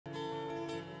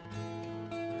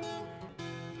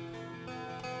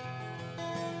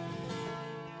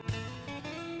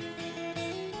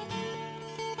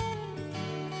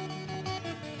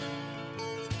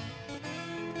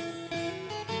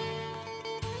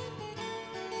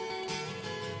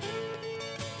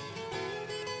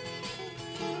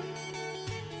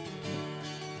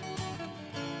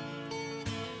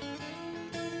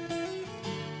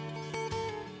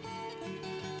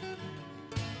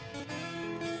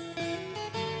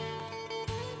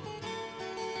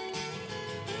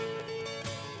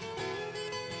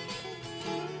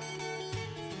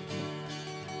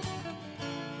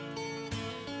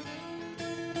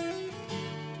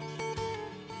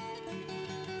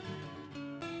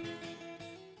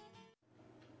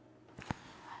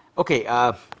Okay,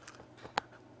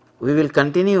 we will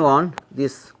continue on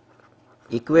this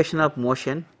equation of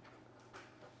motion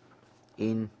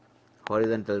in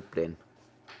horizontal plane.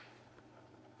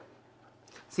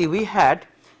 See, we had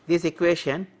this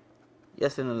equation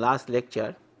just in the last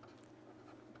lecture.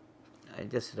 I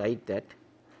just write that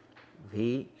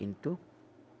V into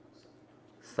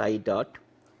psi dot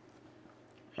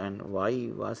and y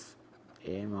was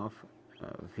m of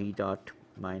V dot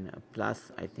minus plus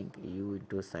I think u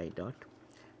into psi dot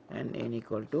and n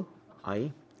equal to I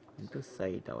into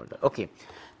psi double dot. Okay.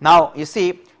 Now, you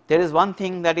see there is one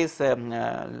thing that is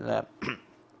that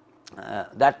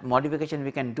modification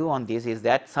we can do on this is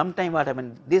that sometime what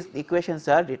happened, these equations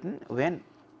are written when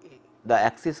the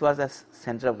axis was a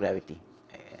center of gravity,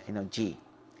 g.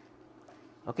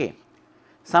 Okay.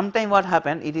 Sometime what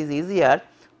happened, it is easier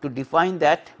to define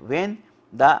that when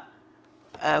the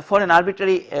for an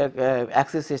arbitrary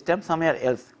axis system somewhere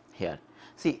else here.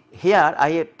 See, here I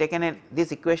have taken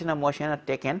this equation of motion are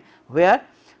taken where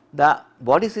the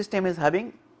body system is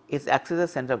having its axis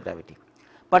as center of gravity.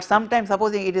 But sometimes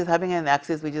supposing it is having an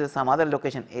axis which is some other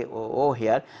location O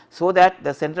here, so that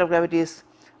the center of gravity is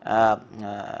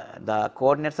the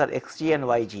coordinates are xg and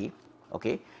yg.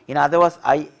 Okay. In other words,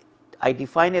 I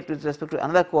define it with respect to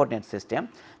another coordinate system,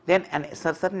 then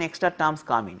certain extra terms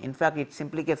come in. In fact, it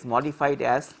simply gets modified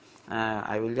as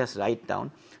I will just write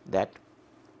down that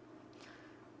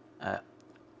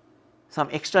some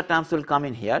extra terms will come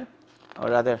in here, or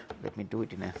rather let me do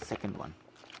it in a second one.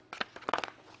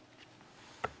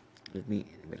 Let me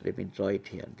draw it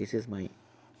here. This is my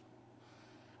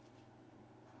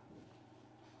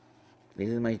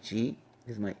g,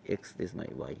 this is my x, this is my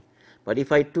y. But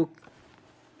if I took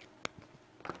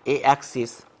a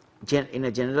axis in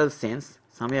a general sense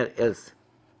somewhere else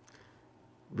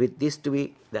with this to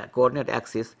be the coordinate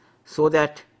axis, so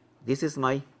that this is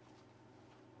my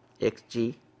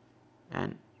xg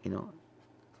and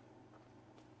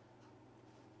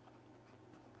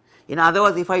in other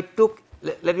words, if I took,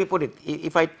 let me put it,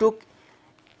 if I took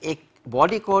a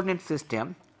body coordinate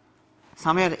system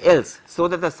somewhere else, so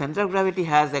that the center of gravity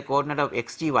has a coordinate of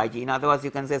xg yg, in other words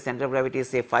you can say center of gravity is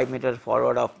say 5 meter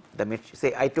forward of the midship,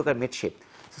 say I took a midship.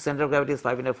 So, center of gravity is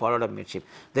 5 meter forward of midship.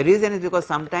 The reason is because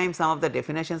sometimes some of the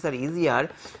definitions are easier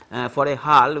for a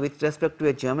hull with respect to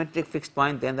a geometric fixed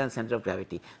point than the center of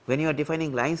gravity. When you are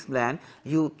defining lines plan,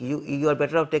 you are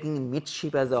better off taking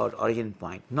midship as the origin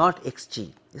point, not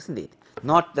xg, isn't it?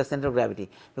 Not the center of gravity,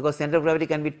 because center of gravity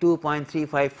can be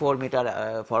 2.354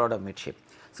 meter forward of midship.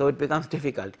 So, it becomes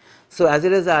difficult. So, as a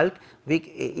result,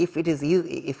 if it is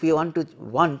easy, if we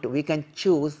want we can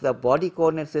choose the body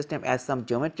coordinate system as some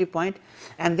geometry point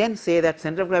and then say that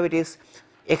center of gravity is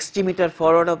xg meter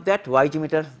forward of that, yg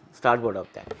meter starboard of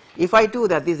that. If I do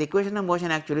that, this equation of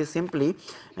motion actually simply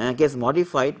gets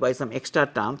modified by some extra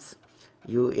terms.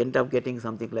 You end up getting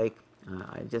something like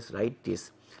I will just write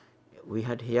this. We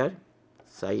had here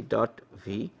psi dot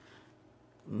v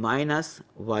minus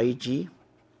yg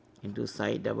into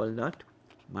psi double dot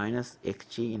minus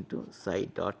xg into psi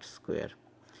dot square.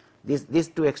 This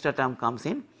two extra term comes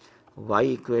in y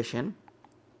equation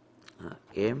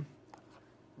m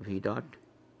v dot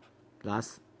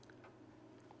plus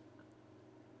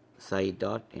psi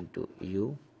dot into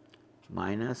u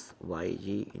minus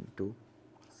yg into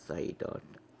psi dot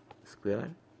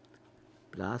square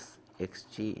plus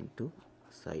xg into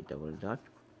psi double dot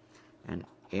and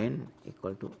n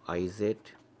equal to iz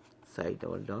psi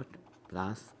double dot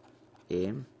plus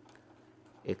m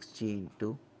xg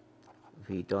into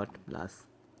v dot plus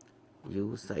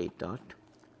u psi dot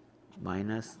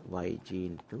minus yg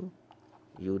into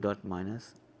u dot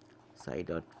minus psi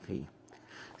dot v.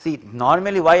 See,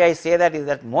 normally why I say that is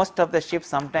that most of the ships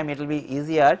sometime it will be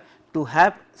easier to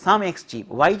have some xg,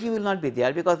 yg will not be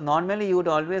there, because normally you would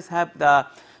always have the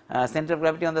center of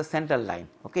gravity on the central line.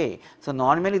 Okay. So,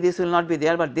 normally this will not be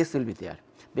there, but this will be there,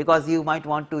 because you might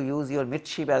want to use your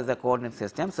midship as the coordinate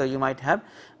system. So, you might have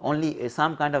only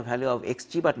some kind of value of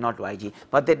xg, but not yg,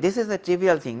 but this is a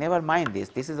trivial thing, never mind this.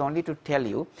 This is only to tell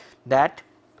you that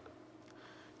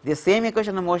the same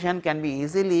equation of motion can be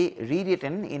easily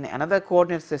rewritten in another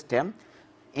coordinate system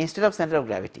instead of center of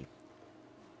gravity.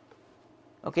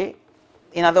 Okay.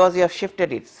 In other words, you have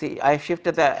shifted it. See, I have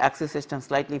shifted the axis system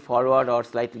slightly forward or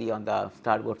slightly on the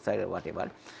starboard side or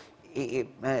whatever,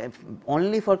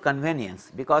 only for convenience,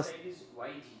 because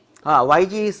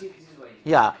yg is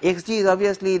xg is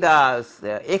obviously the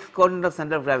x coordinate of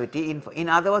center of gravity. In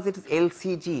other words, it is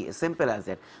LCG, simple as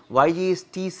that. Yg is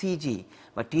TCG,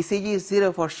 but TCG is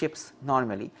 0 for ships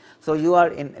normally. So, you are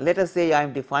in, let us say I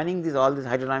am defining all this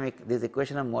hydrodynamic, this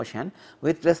equation of motion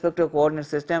with respect to a coordinate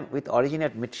system with origin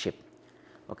at midship.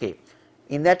 Okay.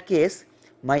 In that case,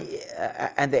 my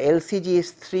and the LCG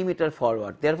is 3 meter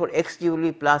forward, therefore, xg will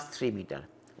be plus 3 meter,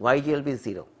 yg will be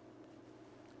 0.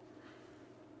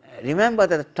 Remember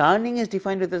that the turning is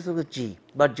defined with respect to g,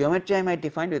 but geometry I might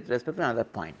define with respect to another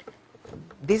point.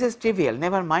 This is trivial,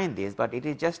 never mind this, but it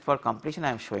is just for completion I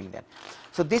am showing that.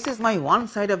 So, this is my one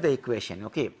side of the equation.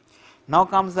 Okay. Now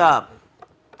comes the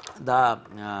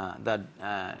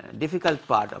difficult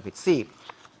part of it. See,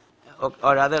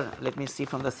 or rather let me see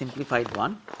from the simplified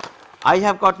one. I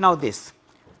have got now this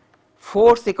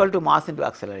force equal to mass into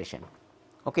acceleration.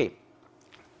 Okay.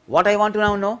 What I want to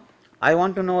now know? I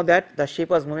want to know that the ship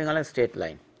was moving on a straight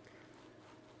line.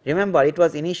 Remember, it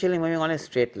was initially moving on a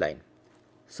straight line.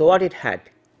 So, what it had?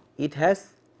 It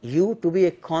has u to be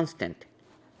a constant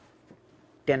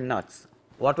 10 knots.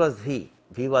 What was v?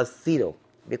 V was 0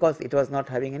 because it was not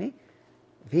having any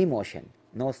v motion,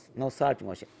 no surge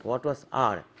motion. What was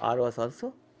r? R was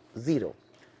also 0.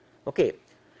 Okay.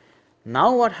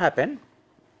 Now, what happened?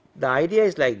 The idea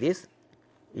is like this,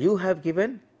 you have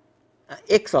given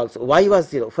x also, y was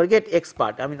 0, forget x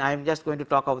part, I mean I am just going to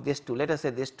talk about this two, let us say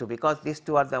this two, because these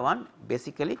two are the one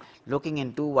basically looking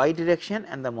into y direction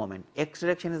and the moment, x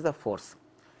direction is the force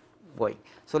going.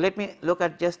 So, let me look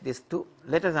at just these two,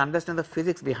 let us understand the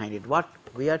physics behind it, what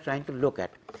we are trying to look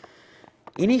at.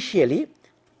 Initially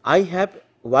I have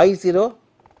y 0,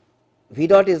 v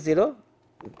dot is 0,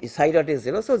 psi dot is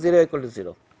 0, so 0 equal to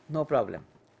 0, no problem,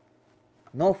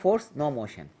 no force, no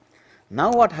motion.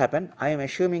 Now, what happened? I am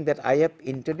assuming that I have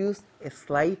introduced a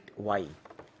slight y,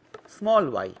 small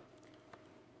y,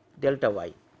 delta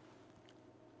y.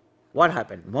 What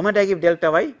happened? Moment I give delta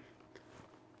y,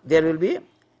 there will be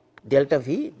delta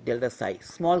v, delta psi,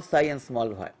 small psi and small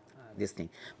y, this thing.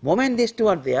 Moment these two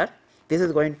are there, this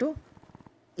is going to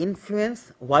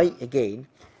influence y again.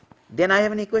 Then I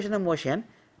have an equation of motion,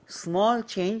 small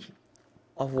change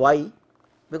of y,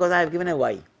 because I have given a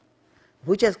y,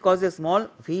 which has caused a small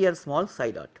v and small psi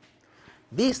dot.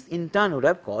 This in turn would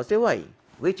have caused a y,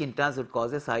 which in turn would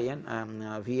cause a psi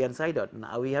and v and psi dot.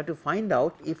 Now, we have to find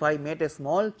out if I made a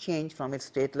small change from its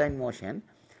straight line motion,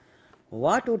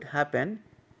 what would happen,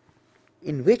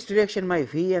 in which direction my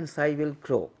v and psi will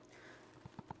grow.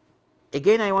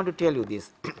 Again I want to tell you this,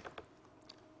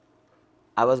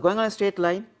 I was going on a straight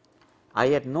line, I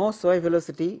had no sway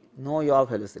velocity, no yaw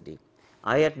velocity,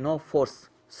 I had no force,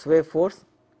 sway force,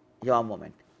 yaw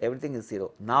moment, everything is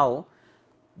 0. Now,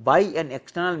 by an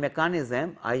external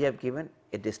mechanism I have given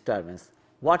a disturbance.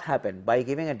 What happened? By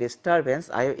giving a disturbance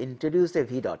I have introduced a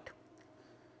v dot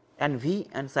and v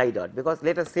and psi dot, because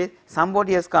let us say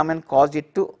somebody has come and caused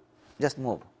it to just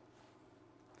move.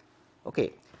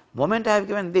 Okay. Moment I have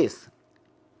given this,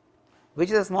 which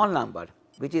is a small number,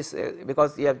 which is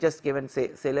because you have just given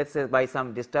say let us say by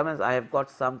some disturbance I have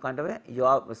got some kind of a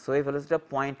yaw sway velocity of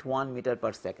 0.1 meter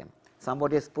per second.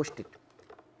 Somebody has pushed it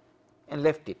and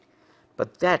left it,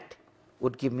 but that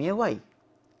would give me a y.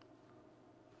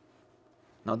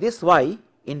 Now, this y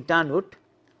in turn would,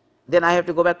 then I have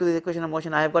to go back to the equation of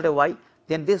motion, I have got a y,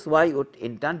 then this y would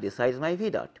in turn decides my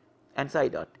v dot and psi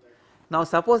dot. Now,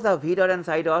 suppose the v dot and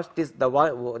psi dot, this the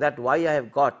y, that y I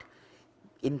have got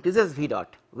increases v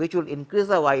dot, which will increase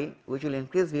the y, which will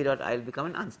increase v dot, I will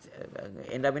become an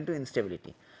end up into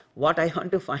instability. What I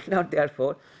want to find out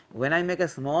therefore, when I make a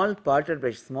small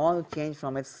perturbation, small change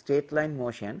from its straight line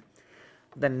motion,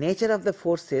 the nature of the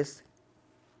forces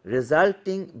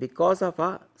resulting because of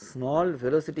a small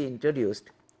velocity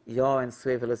introduced, yaw and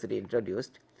sway velocity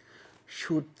introduced,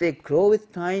 should they grow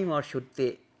with time or should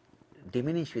they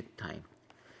diminish with time?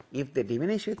 If they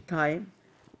diminish with time,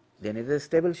 then it is a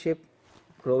stable shape,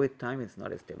 grow with time, it is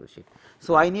not a stable shape.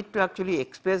 So, I need to actually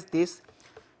express this.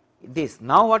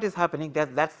 Now, what is happening, that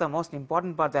is the most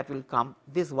important part that will come,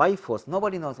 this y force,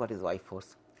 nobody knows what is y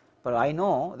force, but I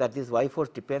know that this y force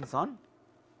depends on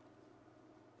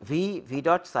v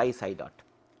dot psi dot,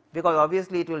 because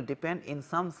obviously it will depend in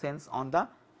some sense on the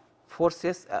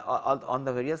forces on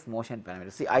the various motion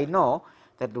parameters. See, I know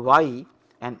that y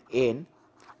and n,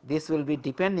 this will be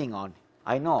depending on,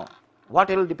 I know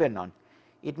what it will depend on,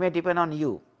 it may depend on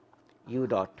u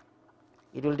dot,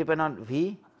 it will depend on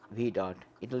v dot,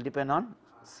 it will depend on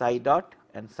psi dot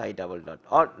and psi double dot,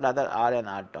 or rather r and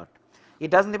r dot. It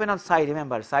does not depend on psi,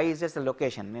 remember psi is just a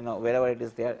location, wherever it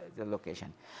is there, the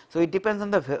location. So, it depends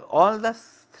on the all the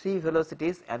 3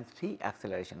 velocities and 3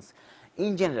 accelerations.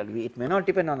 In general, it may not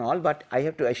depend on all, but I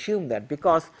have to assume that,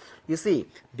 because you see,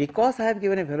 because I have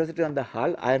given a velocity on the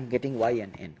hull, I am getting y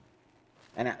and n,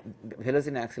 and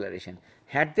velocity and acceleration.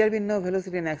 Had there been no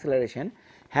velocity and acceleration,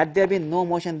 had there been no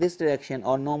motion this direction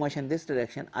or no motion this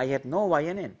direction, I had no y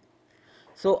and n.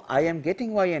 So, I am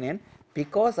getting y and n,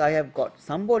 because I have got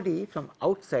somebody from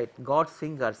outside, God's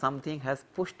finger, something has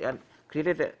pushed and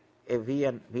created a V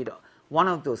and V dot, one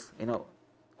of those,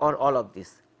 or all of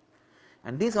this,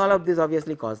 and this all of this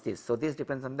obviously cause this. So, this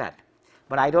depends on that,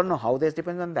 but I do not know how this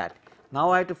depends on that.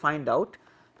 Now, I have to find out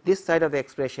this side of the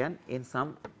expression in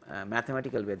some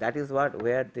mathematical way. That is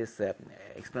where this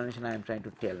explanation I am trying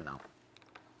to tell now.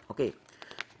 Okay.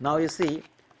 Now, you see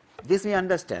this we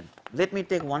understand. Let me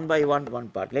take one by one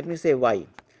part. Let me say y.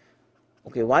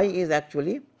 Okay, y is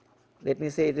actually, let me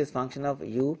say it is function of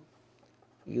u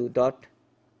dot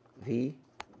v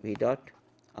dot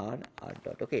r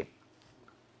dot. Okay.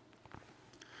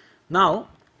 Now,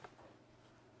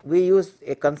 we use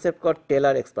a concept called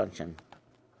Taylor expansion.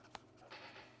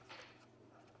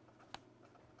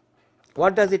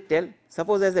 What does it tell?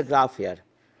 Suppose there is a graph here,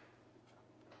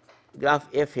 graph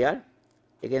f here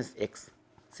against x,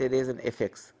 say there is an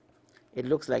fx, it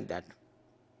looks like that.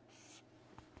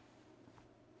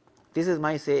 This is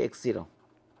my say x0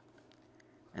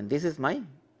 and this is my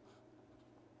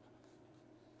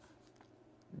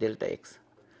delta x.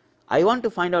 I want to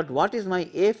find out what is my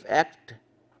f at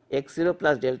x0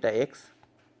 plus delta x,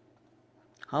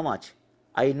 how much?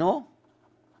 I know,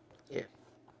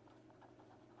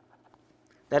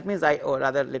 that means or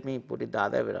rather let me put it the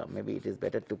other way around, maybe it is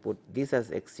better to put this as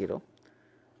x0.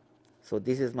 So,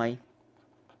 this is my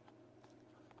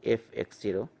f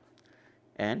x0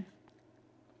 and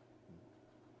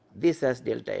this as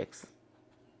delta x.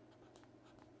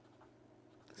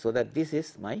 So, that this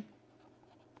is my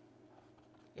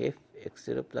f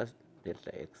x0 plus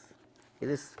delta x. It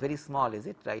is very small, is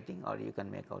it writing, or you can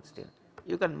make out still?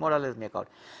 You can more or less make out.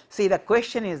 See, the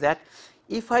question is that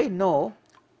if I know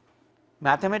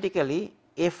mathematically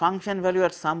a function value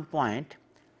at some point,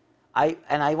 I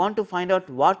want to find out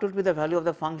what would be the value of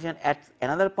the function at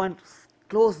another point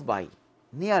close by,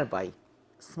 nearby,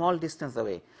 small distance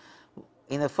away.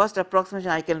 In the first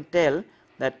approximation, I can tell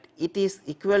that it is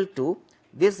equal to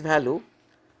this value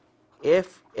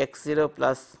f x0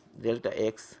 plus delta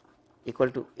x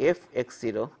equal to f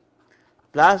x0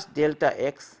 plus delta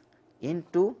x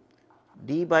into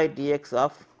d by dx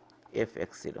of f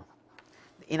x0.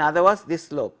 In other words, this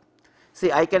slope.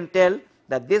 See, I can tell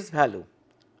that this value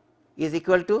is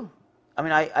equal to, I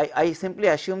mean I simply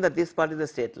assume that this part is the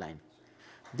straight line.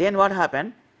 Then what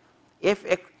happened? F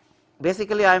x,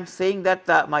 basically I am saying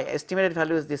that my estimated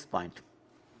value is this point.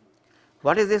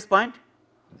 What is this point?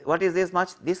 What is this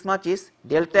much? This much is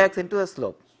delta x into the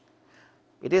slope.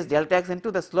 It is delta x into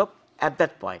the slope at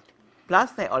that point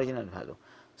plus the original value.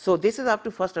 So, this is up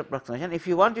to first approximation. If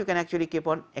you want, you can actually keep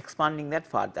on expanding that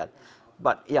further,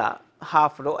 but yeah,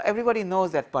 half rho, everybody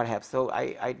knows that perhaps. So,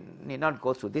 I need not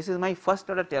go through. This is my first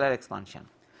order Taylor expansion.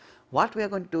 What we are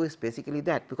going to do is basically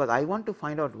that, because I want to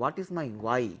find out what is my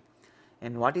y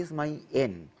and what is my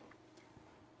n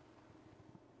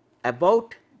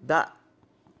about the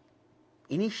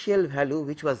initial value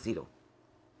which was 0.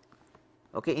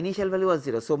 Okay, initial value was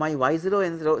 0. So, my y0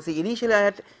 and 0, see initially I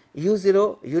had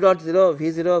u0, u dot 0,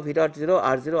 v0, v dot 0,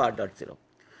 r0, r dot 0.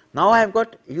 Now, I have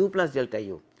got u plus delta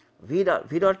u, v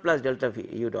dot plus delta v,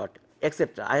 u dot,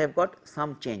 etc. I have got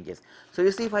some changes. So,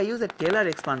 you see, if I use a Taylor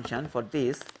expansion for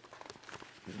this,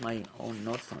 my own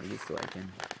notes only, so I can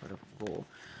sort of go,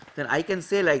 then I can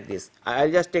say like this, I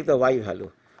will just take the y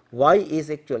value. Y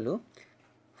is equal to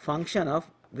function of,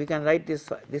 we can write this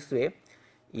way,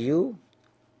 u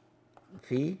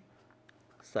v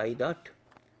psi dot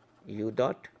u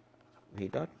dot v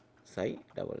dot psi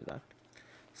double dot.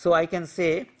 So, I can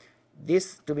say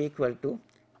this to be equal to,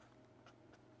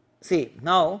 see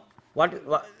now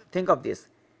what think of this,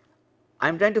 I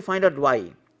am trying to find out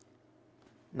y.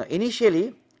 Now,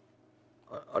 initially,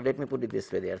 or let me put it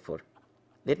this way, therefore,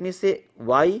 let me say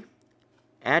y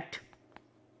at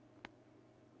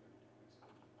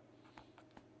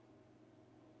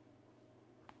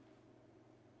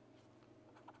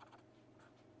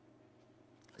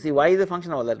see y is a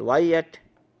function of all that, y at,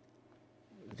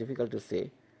 difficult to say,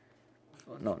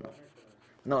 no,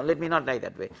 let me not write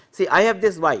that way. See, I have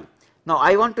this y, now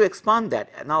I want to expand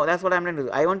that, now that is what I am going to do,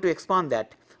 I want to expand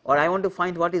that, or I want to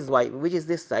find what is y, which is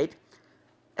this side,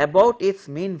 about its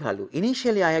mean value.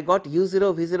 Initially, I have got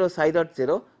u0, v0, psi dot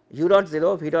 0, u dot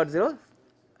 0, v dot 0,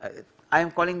 I am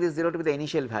calling this 0 to be the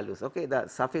initial values, okay. The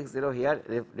suffix 0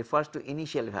 here refers to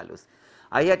initial values.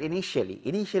 I had initially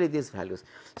these values.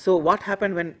 So, what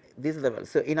happened when this is the value?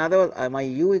 So, in other words, my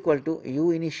u equal to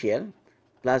u initial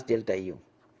plus delta u,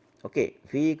 okay,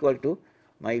 v equal to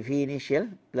my v initial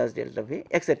plus delta v,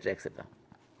 etc., etc.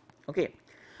 Okay.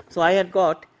 So, I had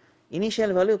got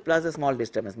initial value plus a small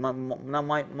disturbance. Now,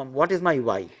 what is my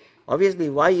y? Obviously,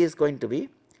 y is going to be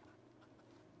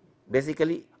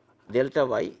basically delta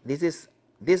y, this is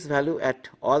this value at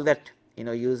all that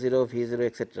u0, v0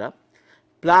 etc.,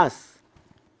 plus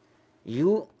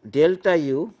u delta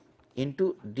u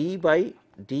into d by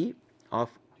d of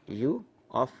u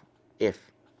of f,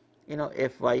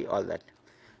 fy all that,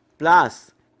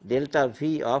 plus delta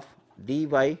v of d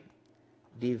by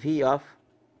dv of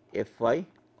fy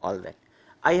all that.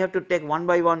 I have to take one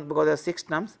by one because there are 6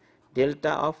 terms,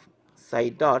 delta of psi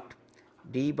dot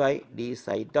d by d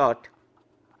psi dot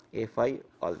fy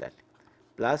all that,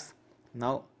 plus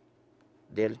now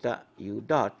delta u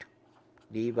dot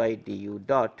d by du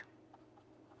dot,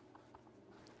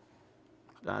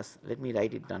 plus let me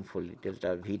write it down fully,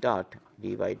 delta v dot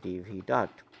d by dv dot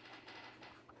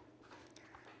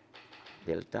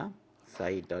delta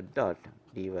psi dot dot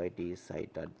d by d psi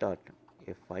dot dot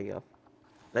fy of,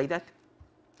 like that.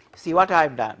 See what I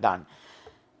have done.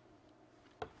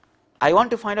 I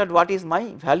want to find out what is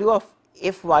my value of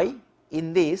fy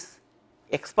in this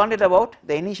expanded about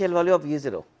the initial value of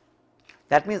u0.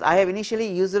 That means I have initially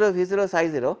u0, v0, psi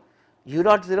 0, u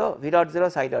dot 0, v dot 0,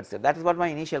 psi dot 0. That is what my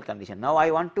initial condition. Now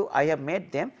I have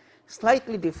made them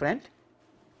slightly different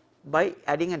by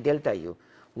adding a delta u.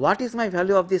 What is my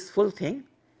value of this full thing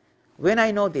when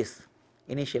I know this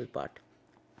initial part?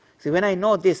 See, when I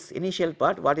know this initial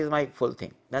part, what is my full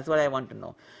thing? That is what I want to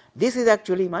know. This is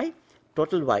actually my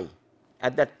total y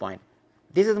at that point.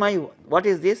 This is my, what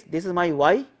is this? This is my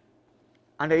y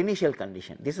under initial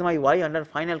condition. This is my y under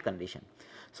final condition.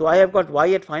 So, I have got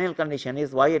y at final condition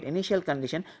is y at initial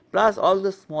condition plus all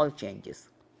the small changes.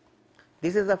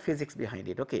 This is the physics behind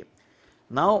it. Okay.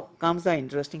 Now comes the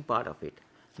interesting part of it.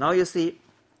 Now you see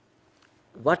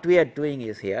what we are doing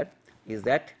is here is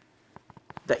that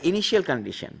the initial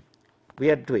condition we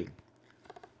are doing.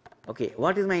 Okay,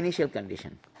 what is my initial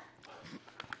condition?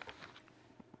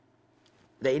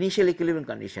 The initial equilibrium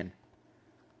condition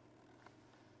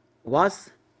was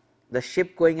the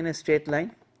ship going in a straight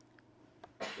line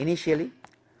initially.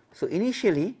 So,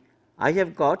 initially I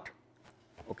have got,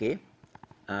 okay,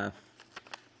 or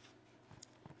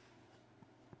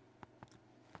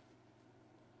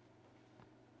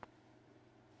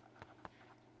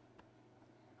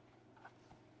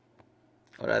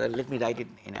rather let me write it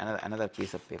in another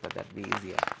piece of paper, that will be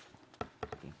easier.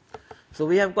 Okay. So,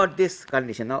 we have got this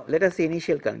condition. Now, let us see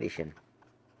initial condition.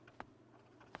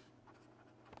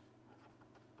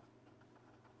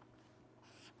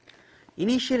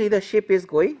 Initially the ship is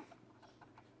going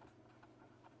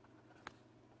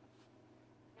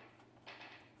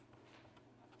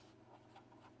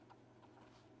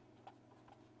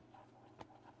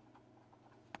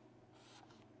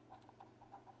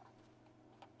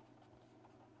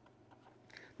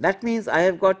that means I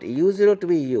have got u0 to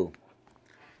be u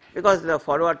because the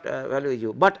forward value is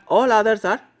u, but all others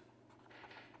are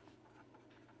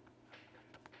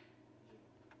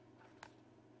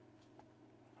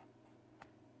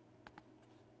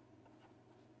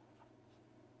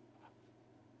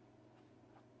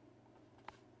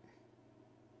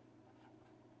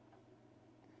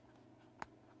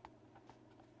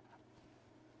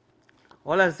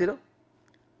all are 0,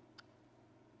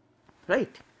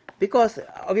 right, because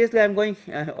obviously I am going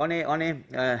on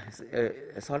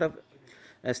a sort of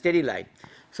a steady line.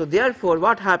 So, therefore,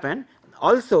 what happened,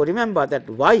 also remember that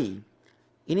y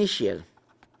initial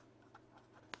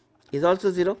is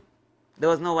also 0, there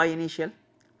was no y initial.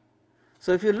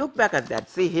 So, if you look back at that,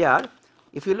 see here,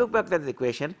 if you look back at the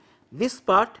equation, this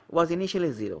part was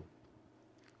initially 0,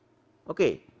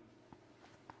 okay,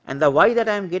 and the y that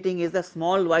I am getting is the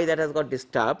small y that has got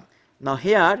disturbed. Now,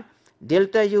 here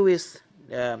delta u is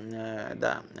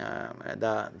the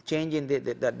change in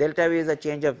the delta v is a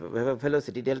change of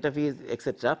velocity, delta v is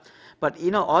etc. But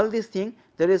all these things,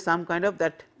 there is some kind of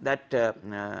that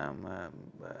I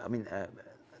mean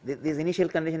this initial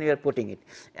condition we are putting it.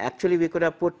 Actually, we could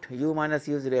have put u minus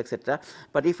u0 etc.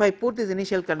 But if I put this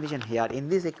initial condition here in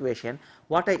this equation,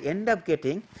 what I end up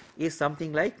getting is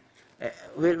something like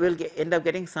we'll end up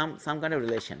getting some kind of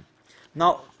relation.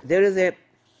 Now, there is a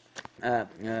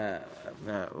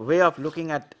way of looking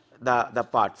at the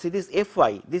part. See this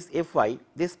fy,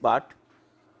 this part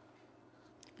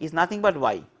is nothing but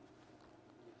y.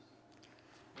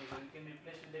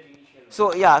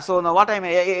 So, yeah, so now what I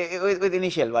mean with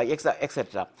initial y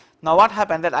etc. Now, what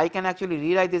happened that I can actually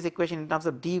rewrite this equation in terms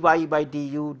of dy by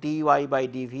du, dy by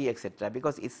dv etc.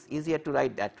 because it is easier to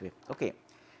write that way. Okay.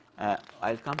 I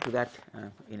will come to that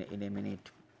in a minute.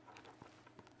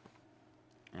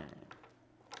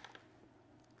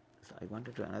 So, I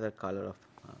wanted to another color of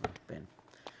pen.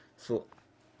 So,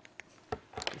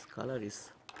 this color is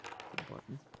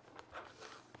important.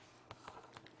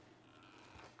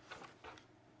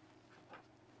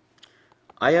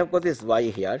 I have got this y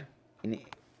here in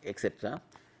etc.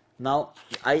 Now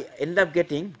I end up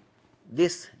getting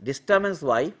this disturbance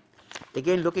y,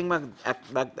 again looking back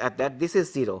at that, this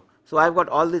is 0. So I have got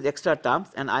all these extra terms,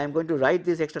 and I am going to write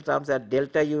these extra terms as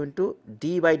delta u into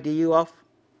d by du of,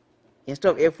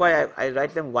 instead of fy I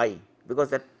write them y, because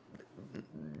that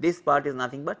this part is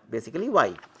nothing but basically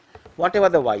y, whatever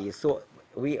the y is. So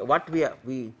what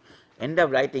we end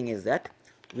up writing is that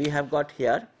we have got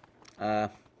here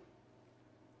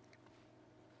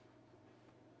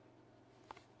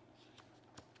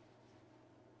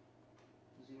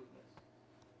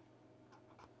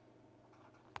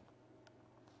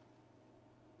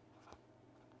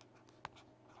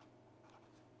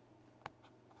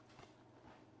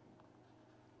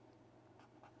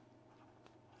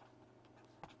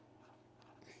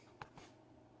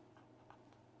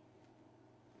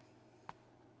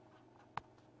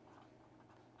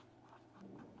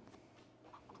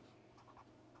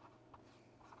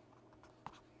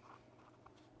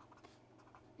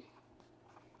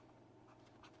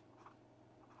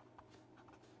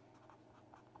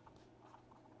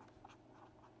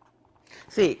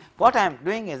see, what I am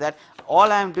doing is that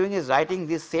all I am doing is writing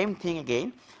this same thing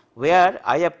again, where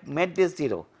I have made this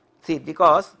 0. See,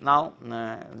 because now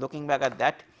looking back at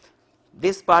that,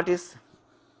 this part is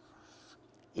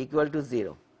equal to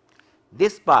 0.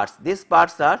 These parts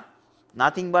are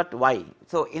nothing but y.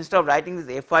 So, instead of writing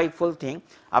this fi full thing,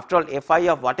 after all fi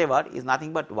of whatever is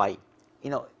nothing but y,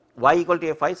 y equal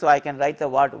to fi. So, I can write the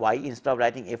word y instead of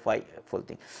writing fi full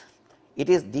thing. It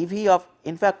is dv of,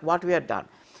 in fact, what we have done.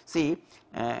 See,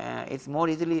 it is more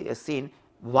easily seen,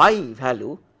 y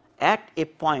value at a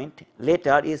point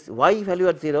later is y value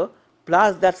at 0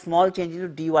 plus that small change into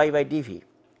dy by dv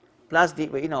plus d,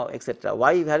 etc.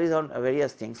 Y values on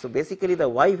various things. So, basically the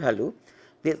y value,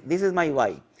 this is my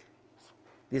y,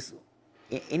 this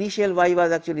initial y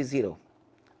was actually 0,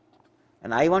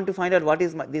 and I want to find out what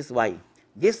is this y.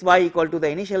 This y equal to the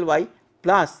initial y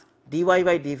plus dy by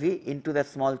dv into that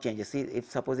small changes. See, if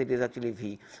suppose it is actually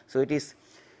v. So, it is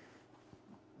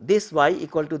this y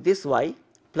equal to this y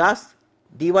plus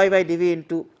dy by dv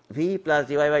into v plus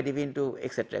dy by dv into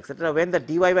etc., when the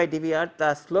dy by dv are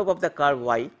the slope of the curve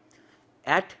y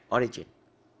at origin.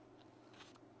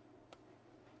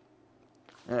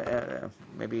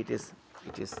 Maybe it is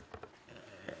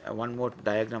one more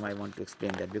diagram I want to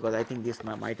explain that, because I think this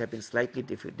might have been slightly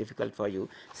difficult for you.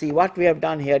 See, what we have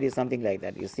done here is something like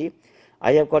that. You see,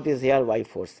 I have got is here y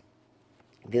force,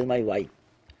 this is my y.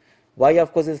 Y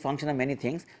of course is function of many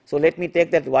things. So, let me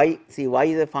take that y, see, y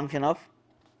is a function of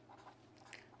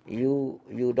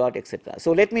u dot etc.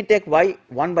 So, let me take y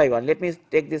one by one, let me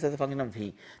take this as a function of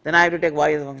v, then I have to take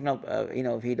y as a function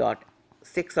of v dot,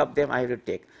 6 of them I have to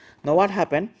take. Now, what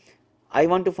happened, I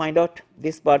want to find out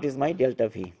this part is my delta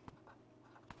v.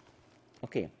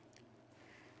 Okay.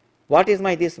 What is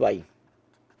my this y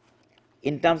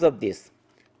in terms of this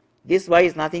y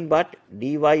is nothing but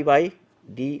dy by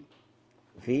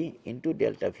dv into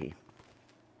delta v.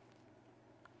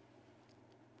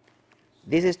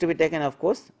 This is to be taken of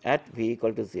course at v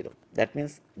equal to 0, that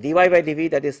means dy by dv,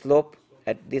 that is slope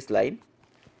at this line,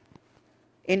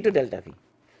 into delta v.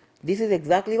 This is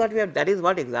exactly what we have, that is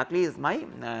what exactly is my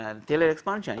Taylor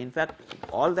expansion. In fact,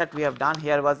 all that we have done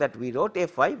here was that we wrote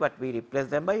fy, but we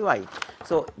replaced them by y.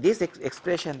 So, this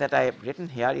expression that I have written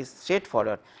here is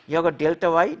straightforward. You have got delta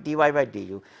y dy by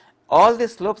du. All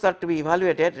these slopes are to be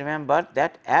evaluated, remember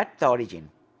that at the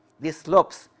origin, these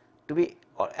slopes to be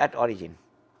at origin,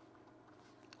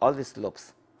 all these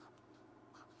slopes.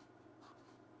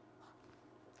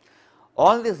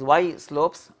 All these y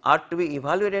slopes are to be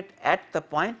evaluated at the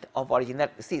point of origin.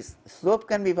 That, see, slope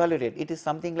can be evaluated, it is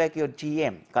something like your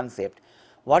GM concept.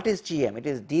 What is GM? It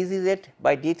is dz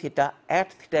by d theta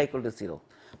at theta equal to 0,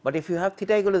 but if you have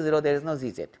theta equal to 0, there is no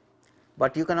zz,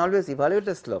 but you can always evaluate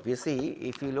the slope. You see,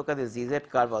 if you look at the zz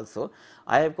curve also,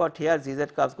 I have got here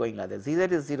zz curves going like that,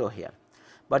 zz is 0 here,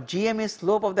 but GM is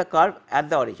slope of the curve at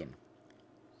the origin,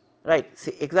 right.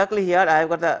 See, exactly here I have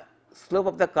got the slope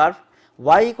of the curve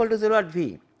y equal to 0 at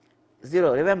v,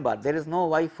 0, remember there is no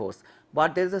y force,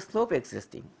 but there is a slope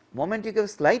existing. Moment you give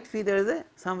slight v, there is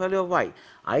some value of y.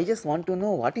 I just want to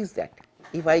know what is that.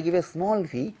 If I give a small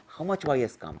v, how much y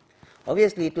has come?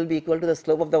 Obviously, it will be equal to the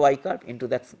slope of the y curve into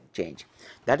that change.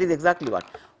 That is exactly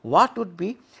what would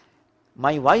be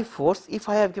my y force if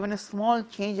I have given a small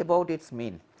change about its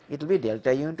mean. It will be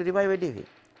delta u into dy by dv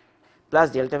plus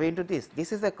delta v into this.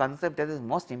 This is a concept that is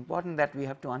most important that we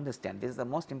have to understand. This is the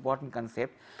most important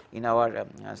concept in our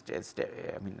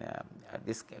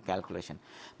this calculation.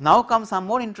 Now comes some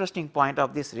more interesting point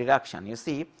of this reduction. You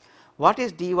see, what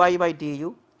is dy by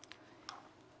du?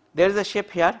 there is a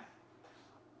shape here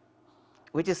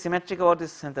which is symmetric about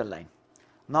this center line.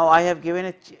 Now, I have given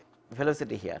a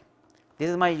velocity here, this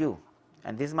is my u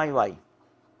and this is my y.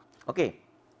 Okay.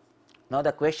 Now,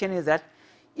 the question is that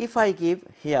if I give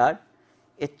here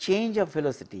a change of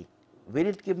velocity, will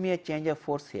it give me a change of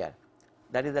force here?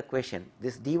 That is the question.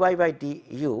 This dy by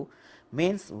du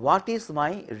means what is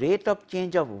my rate of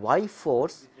change of y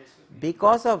force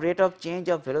because of rate of change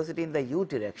of velocity in the u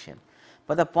direction.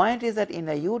 But the point is that in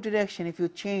the u direction, if you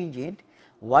change it,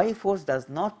 y force does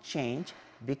not change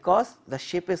because the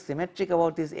shape is symmetric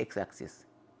about this x axis.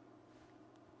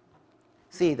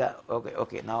 See the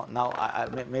okay. Now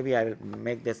maybe I will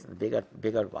make this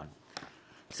bigger one.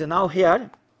 So now here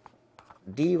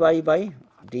dy by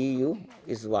du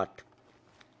is what?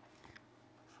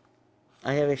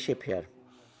 I have a shape here.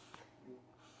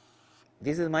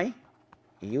 This is my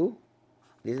u,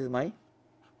 this is my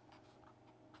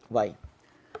y.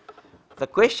 The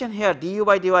question here du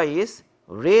by dy is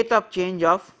rate of change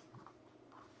of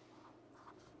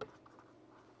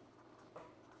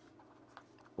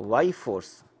y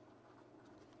force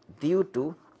due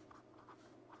to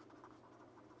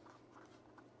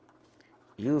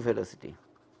u velocity.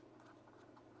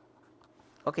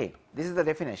 Okay, this is the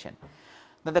definition.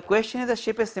 Now, the question is the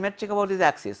shape is symmetric about this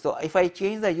axis. So, if I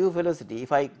change the u velocity,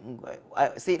 if I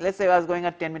see, let us say I was going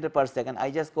at 10 meter per second, I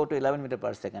just go to 11 meter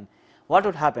per second, what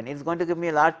would happen? It is going to give me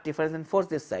a large difference in force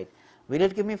this side. Will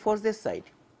it give me force this side?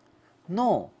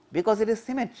 No, because it is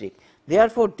symmetric.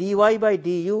 Therefore, dy by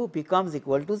du becomes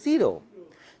equal to 0.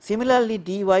 Similarly,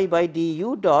 dy by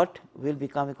du dot will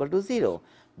become equal to 0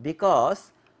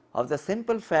 because of the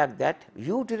simple fact that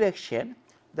u direction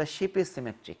the shape is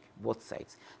symmetric both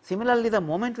sides. Similarly, the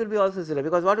moment will be also 0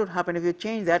 because what would happen if you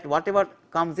change that, whatever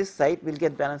comes this side will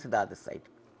get balanced in the other side.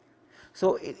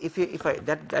 So,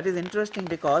 that is interesting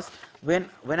because when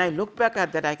I look back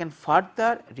at that, I can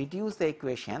further reduce the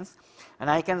equations and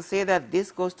I can say that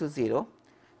this goes to 0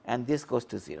 and this goes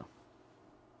to 0.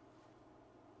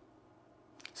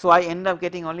 So, I end up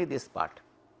getting only this part.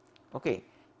 Okay.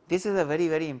 This is a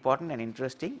very important and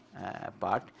interesting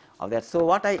part of that. So,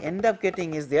 what I end up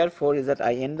getting is therefore is that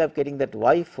I end up getting that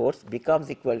y force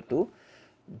becomes equal to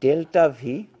delta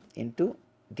v into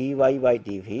dy by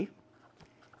dv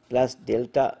plus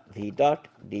delta v dot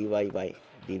dy by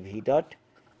dv dot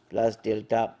plus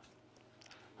delta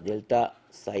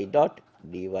psi dot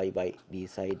dy by d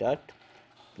psi dot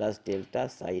plus delta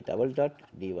psi double dot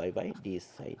dy by d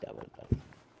psi double dot.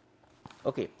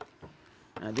 Okay.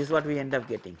 This is what we end up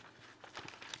getting.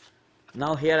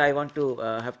 Now, here I want to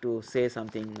have to say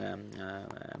something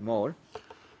more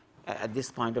at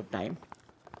this point of time.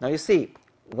 Now, you see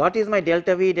what is my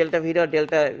delta v dot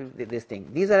delta this thing,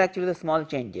 these are actually the small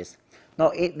changes. Now,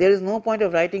 there is no point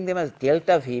of writing them as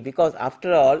delta v because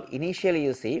after all initially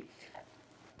you see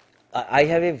I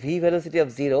have a v velocity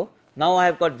of 0, now I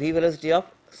have got v velocity of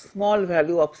small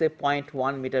value of say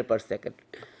 0.1 meter per second.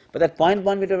 But that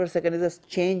 0.1 meter per second is a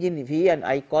change in v and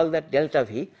I call that delta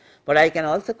v, but I can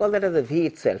also call that as a v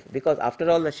itself because after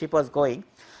all the ship was going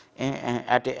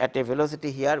at a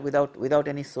velocity here without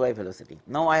any sway velocity.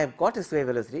 Now, I have got a sway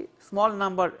velocity, small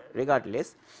number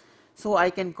regardless. So, I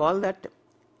can call that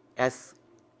as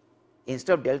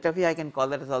instead of delta v I can call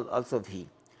that as also v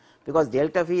because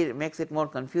delta v makes it more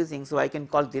confusing. So, I can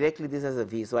call directly this as a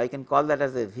v. So, I can call that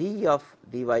as a v of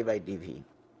dy by dv.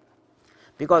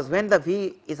 Because when the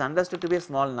v is understood to be a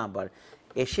small number,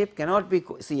 a ship cannot be,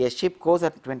 see a ship goes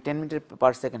at 10 meter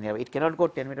per second here, it cannot go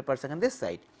 10 meter per second this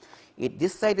side,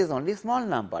 this side is only small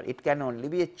number, it can only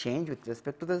be a change with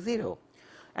respect to the 0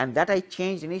 and that I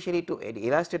changed initially to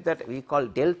illustrate that we call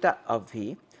delta of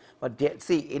v, but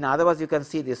see in other words you can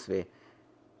see this way,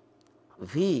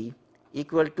 v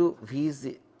equal to v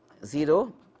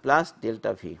 0 plus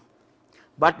delta v,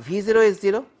 but v 0 is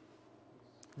 0,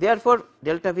 therefore,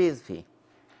 delta v is v.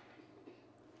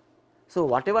 So,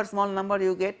 whatever small number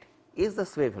you get is the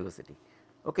sway velocity.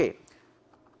 Okay.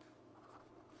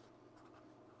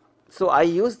 So, I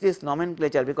use this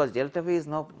nomenclature because delta v is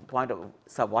no point of,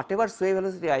 so whatever sway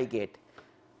velocity I get,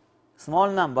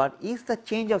 small number is the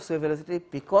change of sway velocity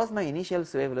because my initial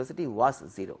sway velocity was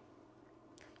 0.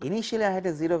 Initially, I had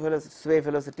a 0 sway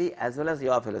velocity as well as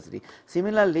yaw velocity.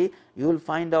 Similarly, you will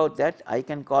find out that I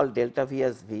can call delta v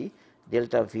as v,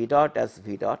 delta v dot as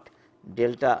v dot,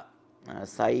 delta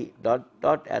psi dot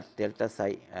dot at delta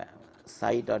psi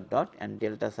psi dot dot and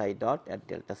delta psi dot at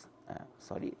delta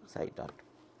psi dot,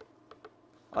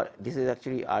 or this is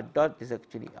actually r dot, this is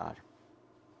actually r.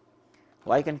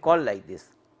 Why I can call like this?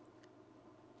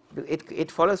 It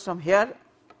follows from here,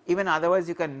 even otherwise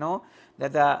you can know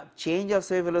that the change of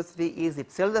sway velocity is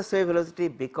itself the sway velocity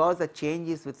because the change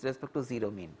is with respect to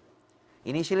 0 mean.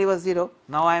 Initially was 0,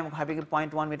 now I am having a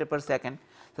 0.1 meter per second.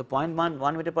 So,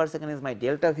 0.1 meter per second is my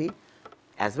delta v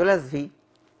as well as v.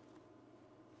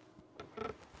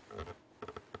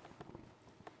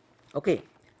 Okay.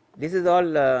 This is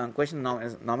all question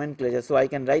nomenclature. So, I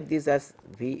can write this as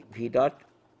v dot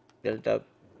delta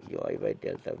ui by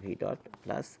delta v dot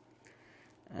plus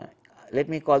let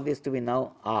me call this to be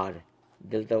now r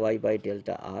delta y by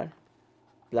delta r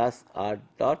plus r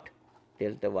dot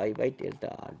delta y by delta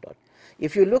r dot.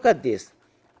 If you look at this,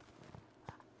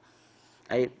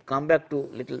 I come back to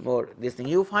little more this thing,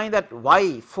 you find that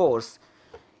y force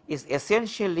is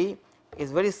essentially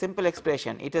is very simple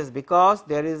expression. It is because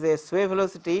there is a sway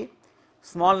velocity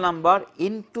small number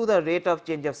into the rate of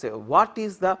change of sway. What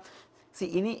is the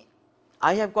see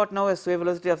I have got now a sway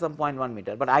velocity of some 0.1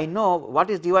 meter, but I know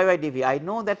what is dy by dv. I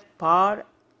know that per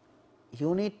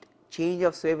unit change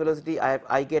of sway velocity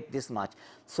I get this much.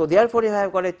 So, therefore, if I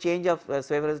have got a change of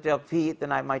sway velocity of v, then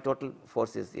my total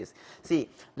force is this. See,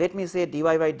 let me say dy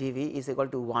by dv is equal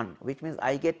to 1, which means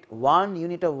I get 1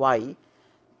 unit of y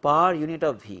per unit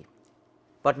of v,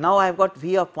 but now I have got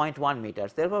v of 0.1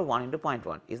 meters, therefore, 1 into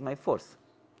 0.1 is my force,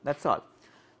 that is all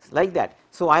like that.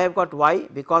 So, I have got y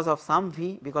because of some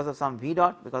v, because of some v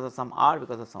dot, because of some r,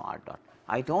 because of some r dot.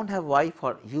 I do not have y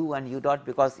for u and u dot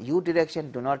because u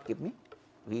direction do not give me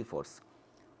v force.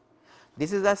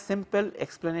 This is a simple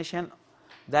explanation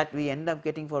that we end up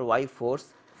getting for y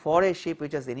force for a ship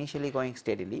which is initially going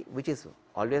steadily, which is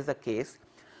always the case.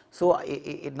 So,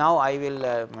 now I will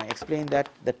explain that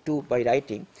the two by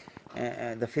writing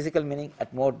the physical meaning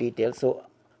at more detail. So,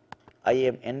 I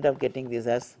am end up getting this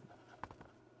as,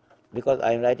 because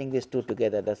I am writing these two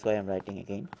together, that is why I am writing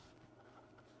again.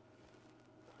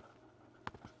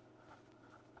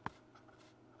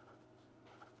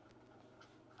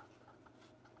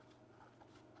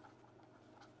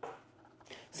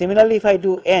 Similarly, if I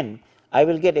do n, I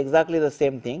will get exactly the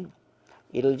same thing,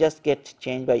 it will just get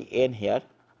changed by n here.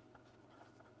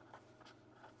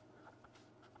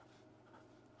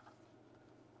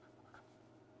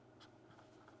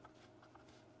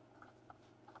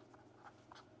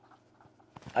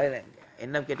 I will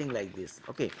end up getting like this.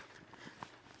 Okay.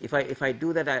 If I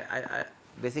do that, I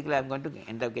basically I am going to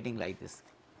end up getting like this.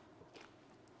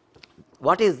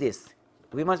 What is this?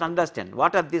 We must understand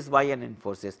what are these y and n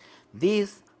forces.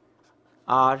 These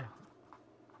are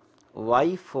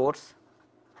y force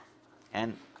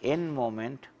and n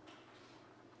moment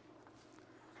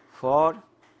for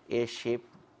a ship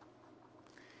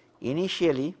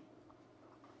initially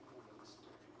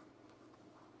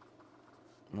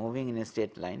moving in a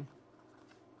straight line,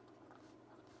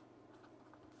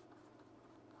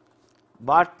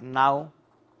 but now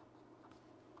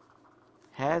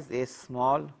has a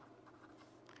small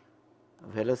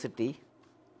velocity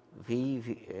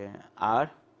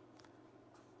r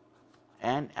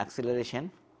and acceleration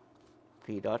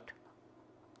v dot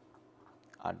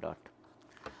r dot.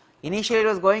 Initially it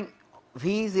was going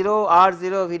v 0, r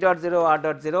 0, v dot 0, r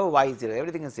dot 0, y 0,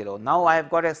 everything is 0. Now I have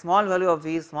got a small value of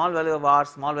v, small value of r,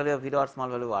 small value of v dot, small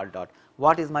value of r dot.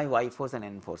 What is my y force and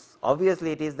n force?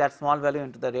 Obviously, it is that small value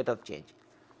into the rate of change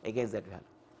against that value,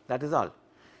 that is all.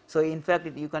 So, in fact,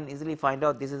 you can easily find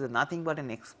out this is nothing but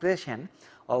an expression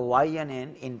of y and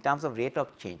n in terms of rate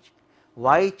of change.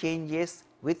 Y changes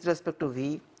with respect to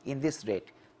v in this rate.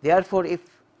 Therefore, if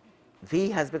v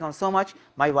has become so much,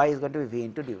 my y is going to be v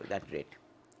into that rate.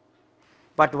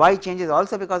 But y changes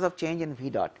also because of change in v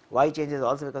dot, y changes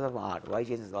also because of r, y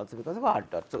changes also because of r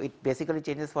dot. So, it basically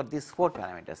changes for these 4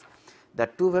 parameters, the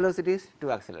 2 velocities, 2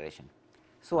 acceleration.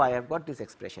 So, I have got this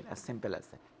expression as simple as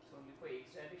that. So, only for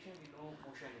x direction we know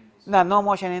motion in this. No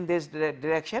motion in this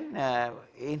direction.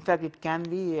 In fact, it can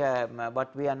be,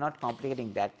 but we are not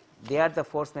complicating that. There the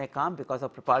force may come because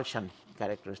of propulsion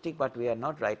characteristic, but we are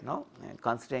not right now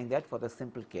considering that for the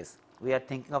simple case. We are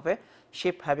thinking of a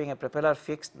ship having a propeller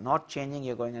fixed, not changing,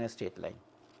 you are going in a straight line.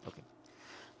 Okay.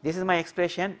 This is my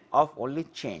expression of only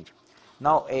change.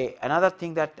 Now, another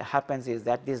thing that happens is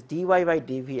that this dy by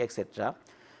dv etc.,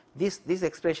 these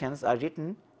expressions are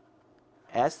written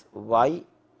as y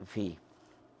v.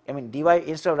 I mean dy,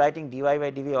 instead of writing dy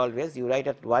by dv always, you write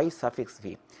at y suffix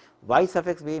v. Y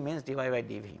suffix v means dy by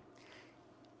dv.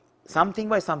 Something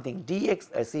by something,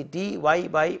 dx, see dy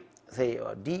by say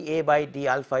dA by d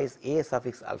alpha is a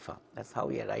suffix alpha, that is how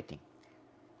we are writing,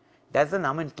 that is the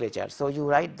nomenclature. So, you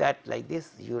write that like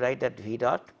this, you write that v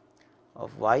dot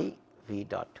of y v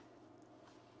dot,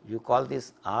 you call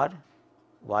this r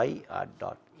y r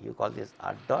dot, you call this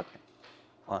r dot,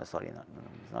 oh sorry, no,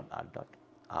 it is not r dot,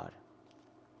 r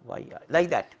y r, like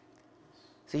that.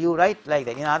 So, you write like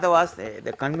that. In other words,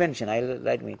 the convention, I will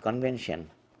write me convention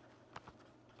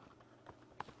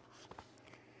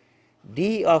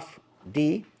d of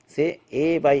d, say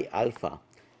a by alpha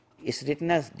is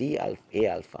written as d alpha a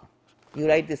alpha. You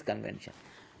write this convention.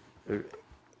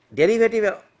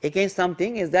 Derivative against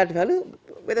something is that value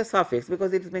with a suffix,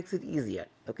 because it makes it easier.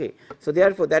 Okay. So,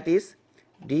 therefore, that is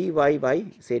dy by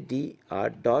say d r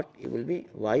dot, it will be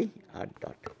y r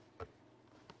dot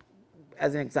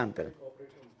as an example.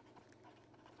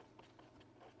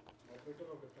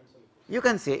 You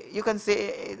can say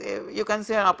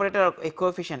an operator or a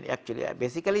coefficient. Actually,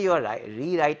 basically you are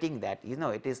rewriting that.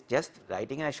 It is just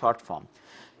writing in a short form.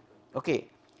 Okay.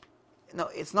 No,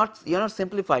 it's not. You are not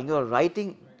simplifying. You are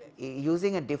writing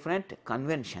using a different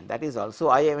convention. That is all. So,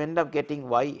 I end up getting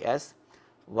y as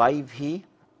y v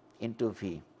into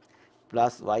v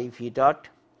plus y v dot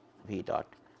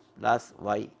plus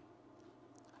y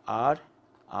r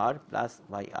plus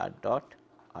y r dot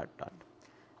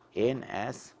n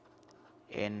as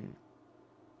n,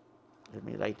 let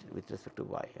me write with respect to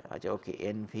y, okay,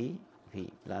 n v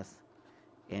plus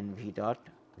n v dot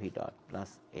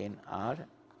plus n r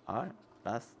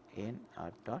plus n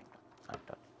r dot.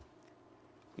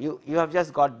 You have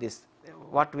just got this.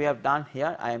 What we have done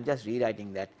here, I am just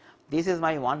rewriting that. This is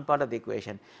my one part of the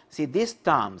equation. See, these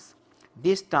terms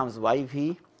y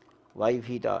v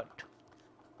dot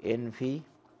n v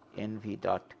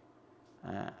dot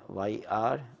y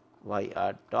r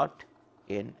dot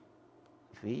n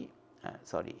v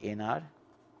n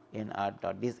r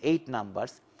dot, these 8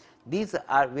 numbers, these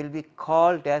will be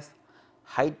called as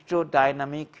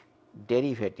hydrodynamic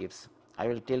derivatives. I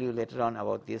will tell you later on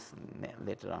about this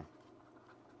later on.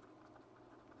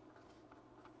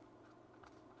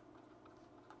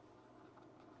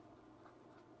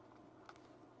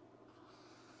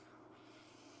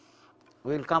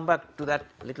 We will come back to that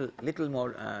little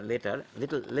more later,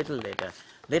 little later.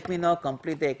 Let me now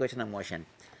complete the equation of motion.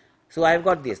 So, I have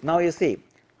got this. Now, you see,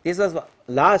 this was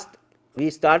last, we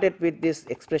started with this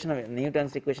expression of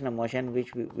Newton's equation of motion,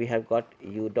 which we have got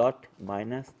u dot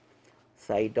minus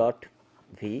psi dot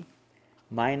v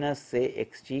minus say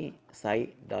x g psi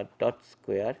dot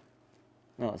square,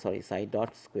 no sorry psi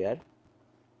dot square.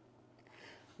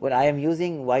 Well, I am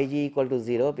using y g equal to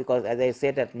 0, because as I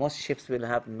said that most ships will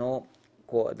have no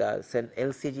the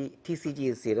LCG TCG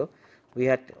is 0. We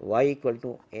had y equal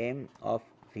to m of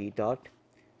v dot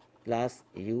plus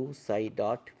u psi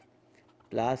dot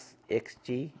plus x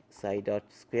g psi dot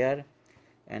square,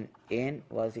 and n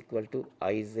was equal to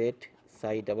I z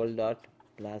psi double dot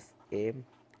plus m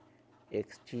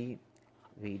x g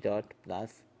v dot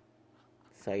plus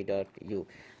psi dot u.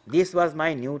 This was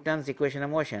my Newton's equation of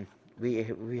motion.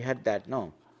 We had that,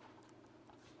 no.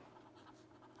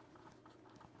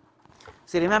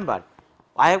 See, remember,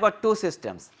 I have got two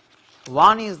systems.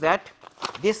 One is that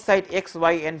this side x,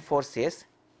 y, and forces,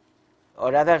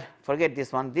 or rather forget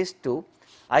this one, these two,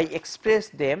 I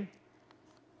expressed them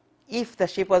if the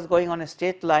ship was going on a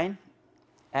straight line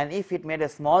and if it made a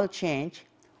small change,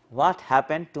 what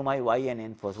happened to my y and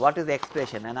n force, what is the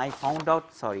expression, and I found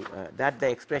out that the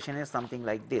expression is something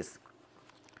like this.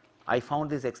 I found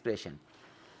this expression.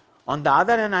 On the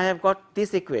other hand, I have got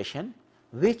this equation,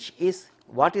 which is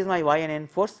what is my y and n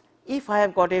force if I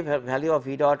have got a value of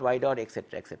v dot, y dot,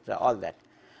 etc., all that.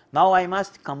 Now, I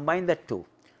must combine the two,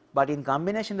 but in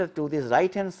combination of the two, this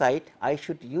right hand side I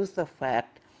should use the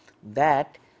fact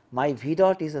that my v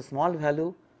dot is a small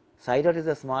value, psi dot is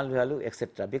a small value,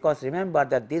 etc., because remember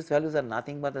that these values are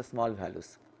nothing but the small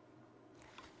values.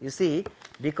 You see,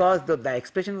 because the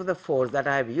expression for the force that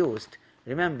I have used,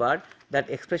 remember that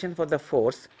expression for the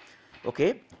force,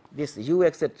 okay, this u,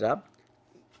 etc.,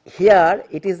 here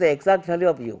it is the exact value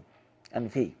of u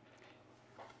and v,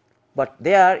 but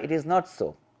there it is not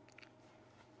so.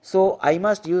 So, I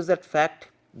must use that fact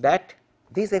that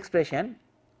this expression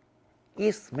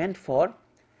is meant for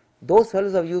those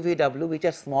values of u, v, w which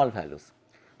are small values.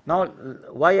 Now,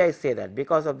 why I say that?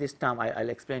 Because of this term I will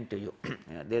explain to you.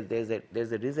 There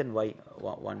is a reason why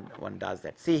one does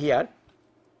that. See here,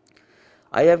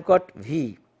 I have got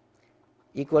v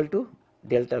equal to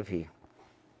delta v.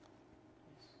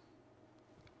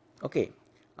 Okay,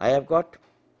 I have got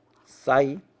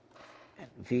psi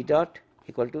v dot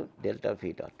equal to delta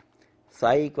v dot,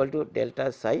 psi equal to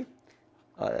delta psi,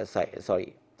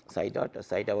 psi dot,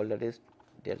 psi double dot is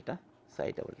delta psi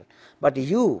double dot, but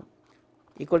u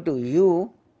equal to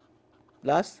u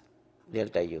plus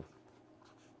delta u.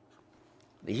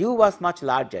 The u was much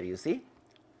larger, you see.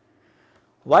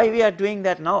 Why we are doing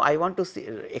that now? I want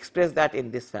to express that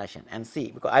in this fashion and see,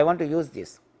 because I want to use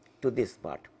this to this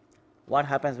part. What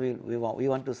happens? We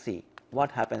want to see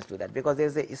what happens to that, because there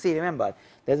is a, you see, remember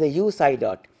there is a u psi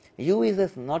dot. U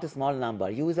is not a small number,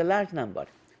 u is a large number.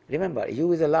 Remember,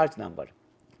 u is a large number,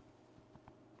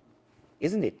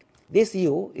 isn't it? This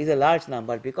u is a large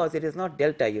number because it is not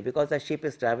delta u, because the ship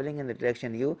is traveling in the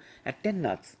direction u at 10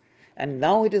 knots, and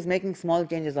now it is making small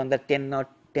changes on the 10 knot,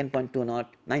 10.2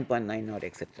 knot, 9.9 knot,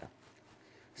 etc.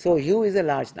 So u is a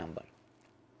large number.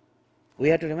 We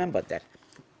have to remember that.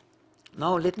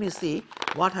 Now let me see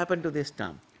what happened to this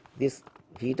term. This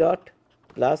v dot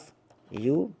plus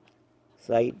u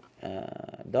psi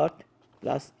dot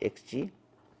plus xg.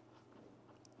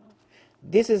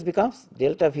 This is becomes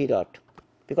delta v dot,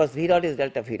 because v dot is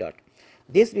delta v dot.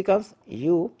 This becomes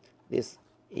u, this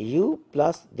u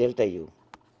plus delta u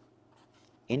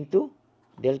into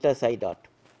delta psi dot,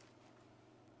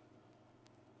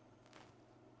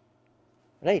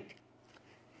 right?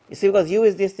 You see, because u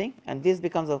is this thing, and this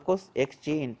becomes of course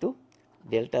xg into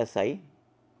delta psi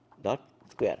dot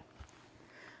square.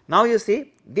 Now you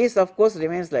see, this of course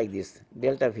remains like this,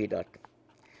 delta v dot,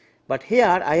 but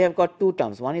here I have got two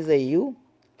terms. One is a u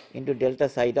into delta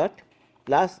psi dot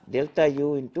plus delta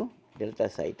u into delta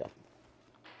psi dot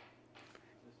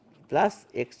plus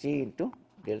xg into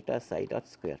delta psi dot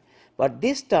square. But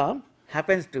this term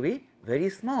happens to be very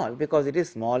small because it is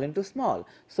small into small,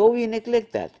 so we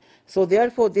neglect that. So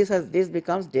therefore this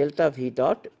becomes delta v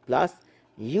dot plus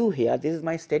u here, this is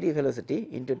my steady velocity,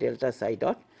 into delta psi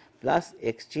dot plus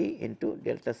xg into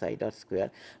delta psi dot square,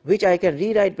 which I can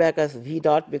rewrite back as v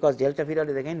dot, because delta v dot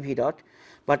is again v dot,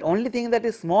 but only thing that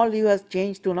is small u has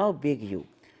changed to now big U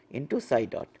into psi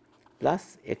dot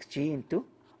plus xg into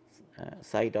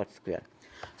psi dot square.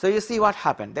 So you see what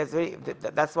happened,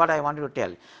 that's what I wanted to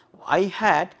tell. I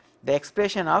had the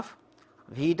expression of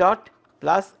v dot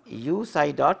plus u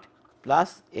psi dot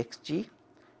plus xg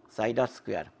psi dot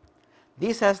square.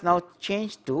 This has now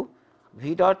changed to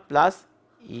v dot plus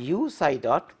u psi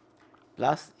dot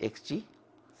plus xg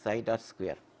psi dot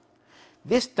square.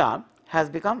 This term has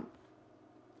become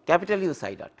capital U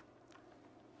psi dot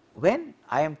when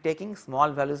I am taking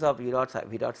small values of v dot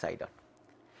psi dot.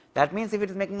 That means if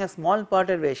it is making a small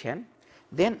perturbation,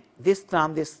 then this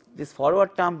term, this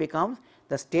forward term becomes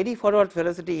the steady forward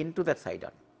velocity into that psi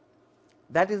dot.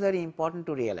 That is very important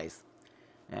to realize.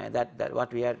 That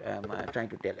what we are trying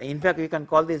to tell. In fact, we can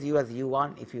call this u as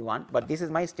u1 if you want, but this is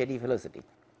my steady velocity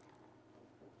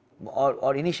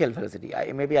or initial velocity.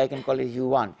 Maybe I can call it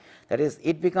u1. That is,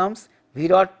 it becomes v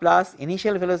dot plus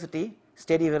initial velocity,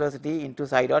 steady velocity into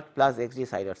psi dot plus xg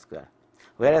psi dot square,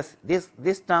 whereas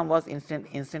this term was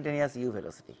instantaneous u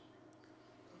velocity.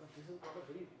 This has got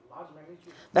a very large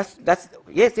magnitude. That's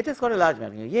yes, it has got a large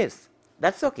magnitude. Yes,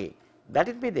 that's okay. That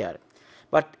will be there,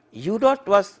 but u dot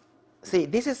was, see,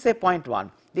 this is say 0.1.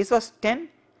 This was 10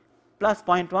 plus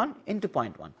 0.1 into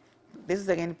 0.1. This is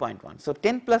again 0.1. So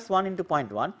 10 plus 1 into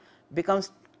 0.1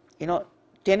 becomes, 10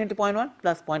 into 0.1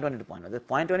 plus 0.1 into 0.1. The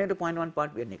 0.1 into 0.1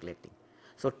 part we are neglecting.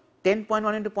 So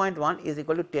 10.1 into 0.1 is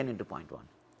equal to 10 into 0.1.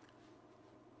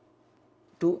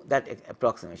 To that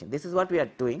approximation. This is what we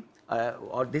are doing,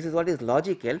 or this is what is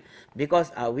logical,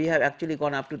 because we have actually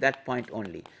gone up to that point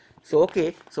only. So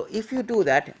okay, so if you do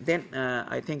that, then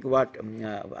I think what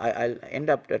I'll end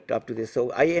up to this.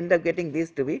 So I end up getting this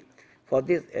to be, for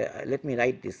this let me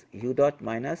write this, u dot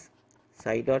minus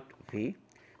psi dot v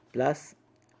plus,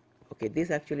 okay,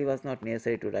 this actually was not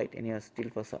necessary to write, anyhow still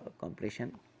for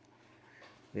completion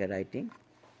we are writing.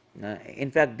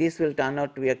 In fact, this will turn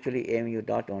out to be actually mu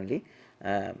dot only.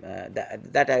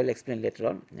 That I will explain later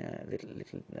on.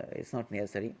 It's not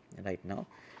necessary right now.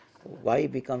 Y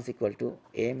becomes equal to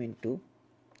m into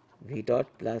v dot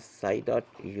plus psi dot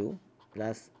u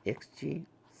plus xg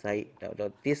psi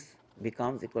dot. This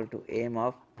becomes equal to m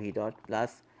of v dot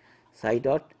plus psi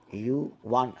dot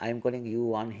u1. I am calling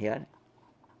u1 here.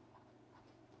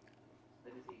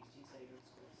 That is xg psi dot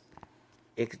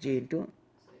square. Xg into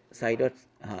psi dot.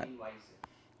 In y, sir.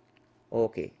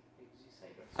 Okay. Xg psi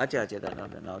dot square.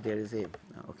 Acha, now there is a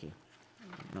okay.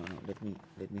 No,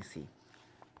 let me see.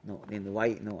 No, in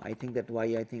y, no, I think that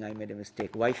y, I think I made a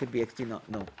mistake. Y should be xg,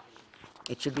 no,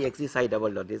 it should be xg psi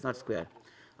double dot. It is not square.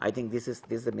 I think this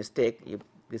is a mistake. You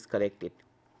please correct it.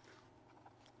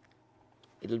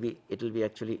 It will be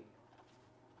actually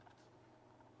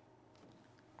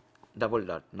double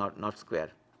dot, not square.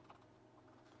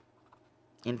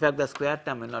 In fact, the square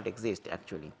term will not exist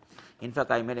actually. In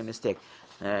fact, I made a mistake.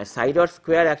 Psi dot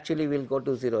square actually will go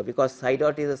to 0, because psi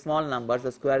dot is a small number,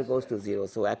 so square goes to 0.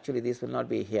 So actually this will not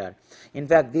be here. In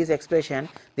fact, this expression,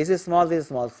 this is small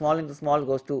into small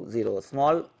goes to 0,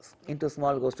 small into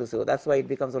small goes to 0. That's why it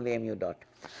becomes only mu dot.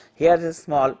 Here this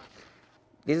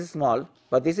is small,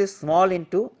 but this is small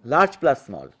into large plus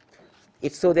small.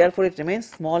 so therefore it remains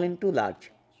small into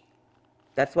large.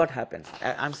 That is what happens.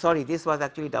 I am sorry, this was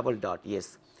actually double dot,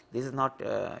 yes, this is not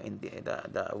in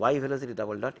the y velocity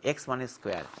double dot, x1 is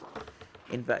square,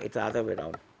 in fact it is the other way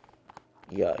around.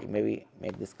 Yeah, maybe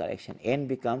make this correction, n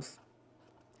becomes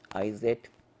Iz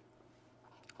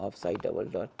of psi double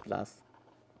dot plus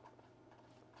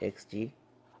xg.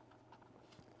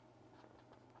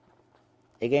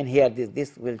 Again here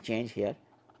this will change here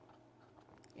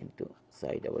into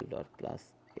psi double dot plus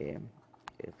m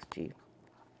xg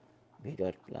v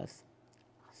dot plus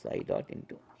psi dot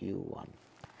into u1.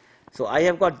 So, I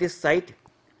have got this side,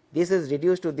 this is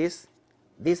reduced to this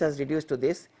has reduced to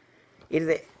this. It is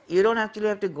a, you do not actually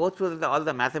have to go through all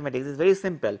the mathematics, it is very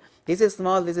simple. This is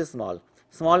small, this is small,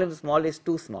 small into small is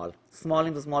too small, small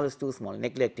into small is too small,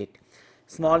 neglect it.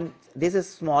 Small, this is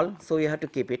small, so you have to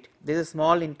keep it. This is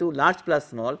small into large plus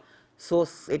small, so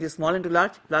it is small into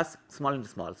large plus small into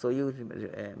small. So, you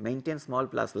maintain small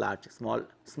plus large,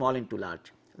 small into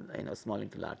large, small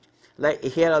into large. Like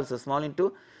here also small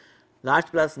into large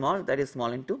plus small, that is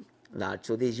small into large.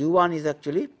 So, this u1 is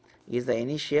actually is the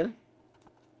initial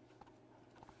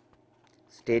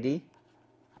steady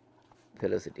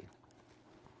velocity.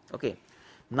 Okay.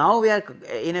 Now, we are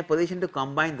in a position to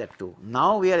combine the two.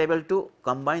 Now, we are able to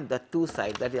combine the two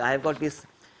sides, that is I have got this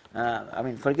I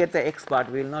mean forget the x part,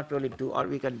 we will not really do, or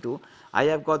we can do. I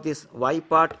have got this y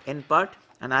part n part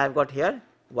and I have got here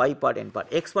y part n part.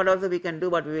 X part also we can do,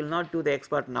 but we will not do the x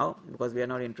part now because we are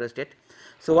not interested.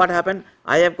 So, what happened,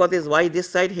 I have got this y this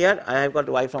side here, I have got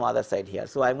y from other side here.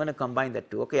 So, I am going to combine the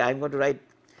two. Okay, I am going to write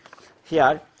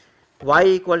here y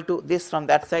equal to this from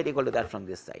that side equal to that from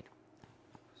this side.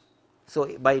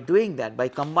 So, by doing that, by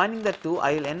combining the two,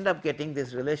 I will end up getting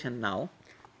this relation now,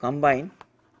 combine,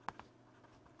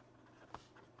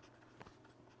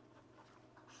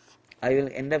 I will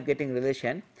end up getting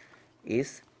relation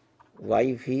is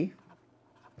yv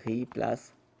v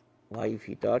plus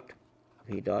yv dot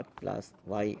plus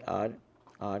yr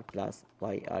r plus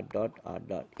yr dot r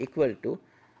dot equal to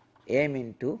m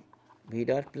into v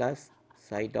dot plus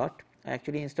psi dot.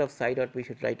 Actually, instead of psi dot we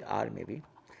should write r maybe.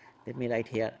 Let me write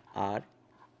here r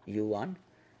u1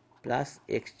 plus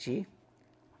xg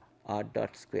r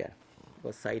dot square,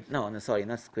 because side no sorry,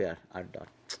 not square, r dot.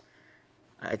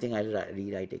 I think I will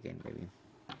rewrite again maybe.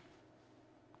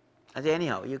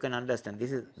 Anyhow, you can understand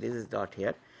this is dot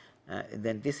here,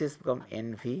 then this is from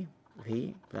nv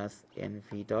v plus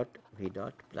nv dot v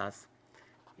dot plus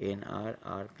nr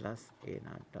r plus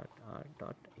nr dot r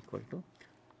dot equal to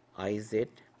iz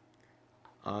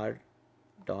r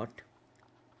dot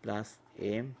plus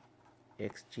m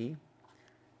xg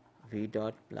v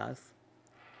dot plus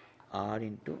r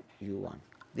into u1.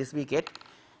 This we get.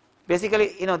 Basically,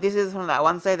 this is from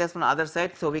one side, that is from the other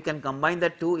side. So, we can combine the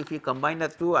two. If you combine the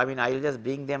two, I mean I will just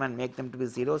bring them and make them to be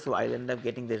 0. So, I will end up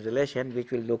getting the relation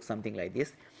which will look something like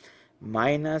this,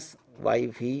 minus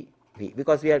yv v,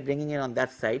 because we are bringing it on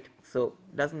that side. So,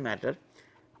 does not matter,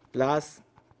 plus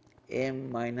m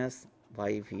minus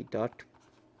yv dot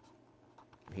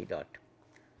v dot.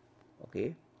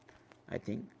 Okay, I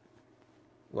think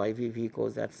yv v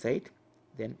goes that side,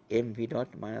 then m v dot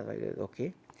minus y dot.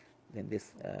 Okay, then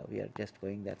this we are just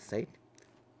going that side,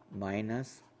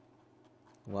 minus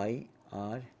y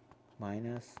r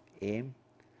minus m,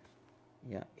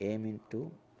 yeah, m into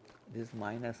this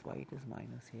minus, why it is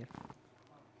minus here,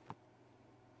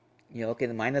 yeah, okay,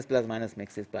 the minus plus minus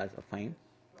makes this plus, fine,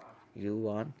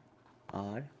 u1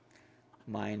 r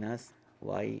minus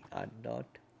y r dot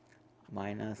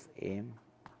minus m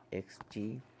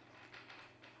xg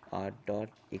r dot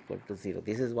equal to 0.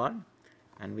 This is 1,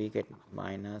 and we get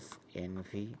minus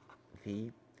nv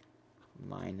v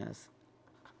minus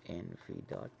nv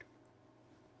dot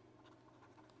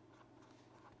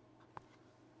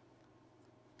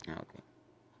okay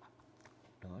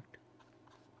dot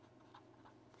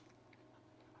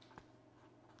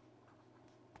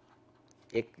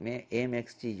m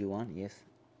xg u1, yes,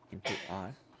 into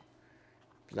r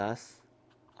plus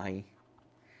I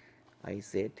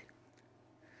z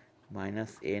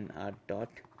minus n r dot.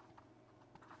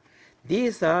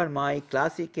 These are my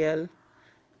classical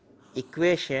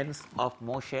equations of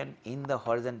motion in the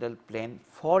horizontal plane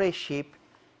for a ship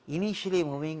initially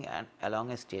moving along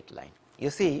a straight line.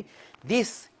 You see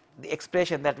this, the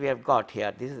expression that we have got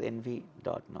here, this is nv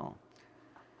dot now.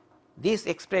 These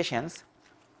expressions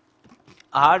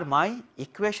are my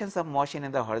equations of motion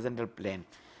in the horizontal plane.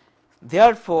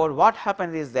 Therefore, what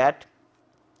happens is that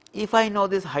if I know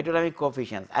this hydrodynamic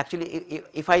coefficients, actually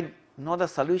if I know the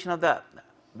solution of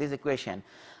this equation,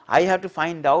 I have to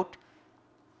find out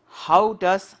how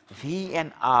does v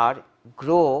and r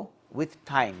grow with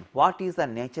time, what is the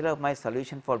nature of my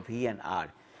solution for V and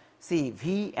R? See,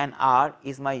 V and R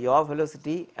is my yaw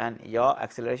velocity and yaw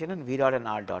acceleration and V dot and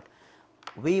R dot.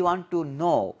 We want to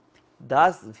know,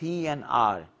 does V and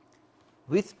R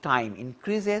with time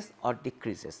increases or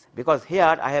decreases, because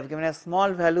here I have given a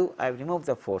small value, I have removed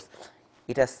the force.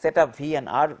 It has set up V and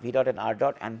R, V dot and R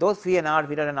dot, and those V and R,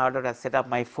 V dot and R dot has set up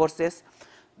my forces.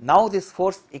 Now this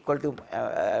force equal to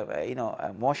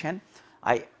motion.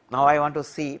 Now I want to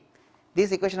see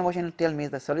this equation of motion will tell me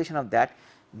the solution of that.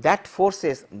 That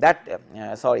forces that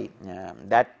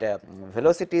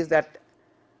velocities that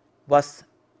was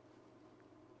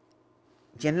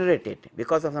generated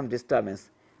because of some disturbance,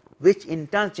 which in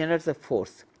turn generates a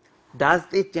force. Does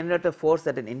it generate a force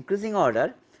at an increasing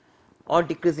order or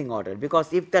decreasing order?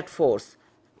 Because if that force,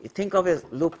 you think of a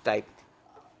loop type,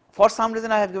 for some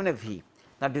reason I have given a V.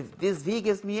 Now this V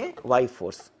gives me a Y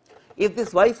force. If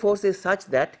this Y force is such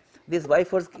that this Y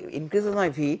force increases my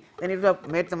V, then it would have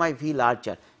made my V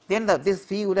larger. Then this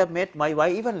V would have made my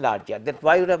Y even larger. That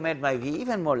Y would have made my V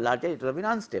even more larger. It would have been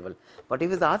unstable. But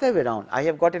if it is the other way around, I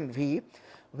have gotten V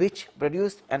which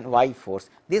produced an Y force.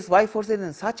 This Y force is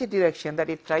in such a direction that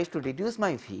it tries to reduce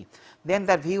my V, then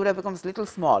that V would have become little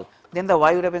small, then the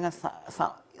Y would have become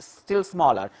still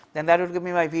smaller, then that would give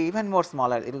me my V even more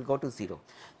smaller, it will go to 0.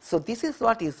 So this is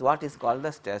what is called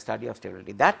the study of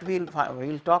stability. That we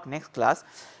will talk next class,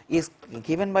 is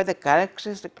given by the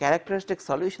characteristic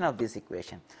solution of this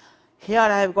equation. Here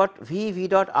I have got V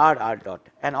dot R dot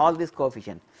and all these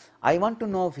coefficients. I want to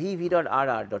know V dot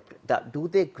R dot, do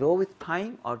they grow with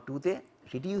time or do they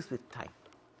reduce with time?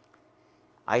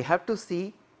 I have to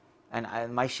see,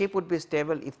 and my shape would be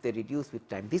stable if they reduce with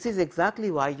time. This is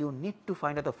exactly why you need to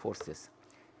find out the forces.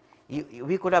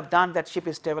 We could have done that shape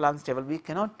is stable, unstable. We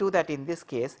cannot do that in this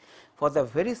case for the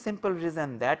very simple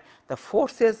reason that the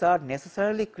forces are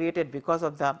necessarily created because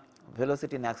of the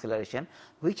velocity and acceleration,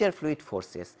 which are fluid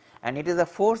forces, and it is the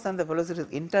force and the velocity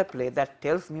interplay that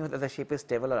tells me whether the shape is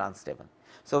stable or unstable.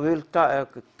 So, we will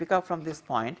pick up from this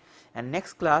point, and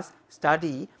next class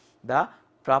study the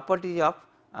property of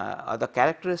or the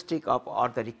characteristic of or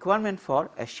the requirement for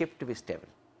a shape to be stable.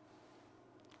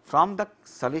 From the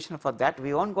solution for that,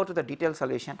 we will not go to the detailed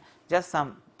solution, just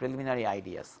some preliminary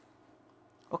ideas.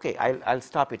 Okay, I will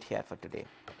stop it here for today.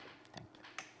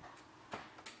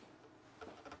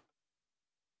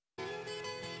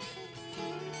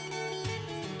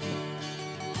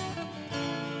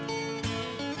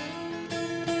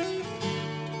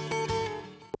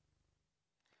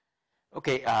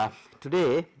 Okay,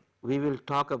 today we will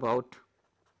talk about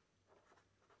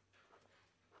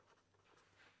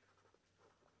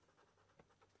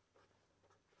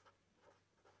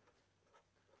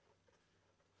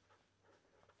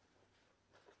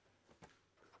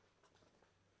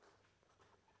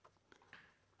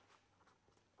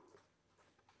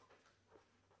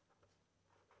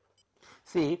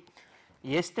see,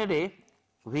 yesterday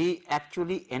we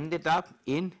actually ended up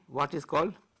in what is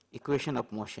called equation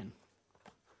of motion.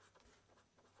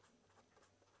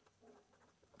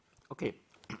 Okay.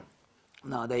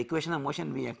 Now, the equation of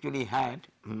motion we actually had,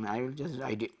 I will just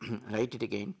write it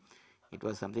again. It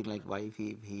was something like y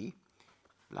v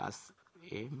plus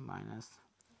a minus,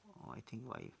 I think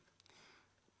y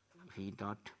v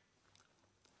dot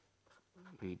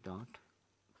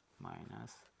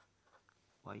minus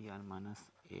y r minus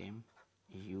m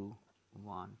u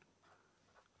 1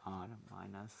 r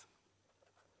minus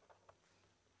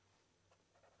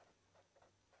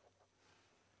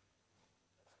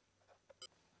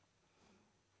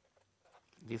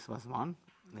this was one,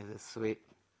 this is sway,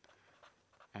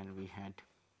 and we had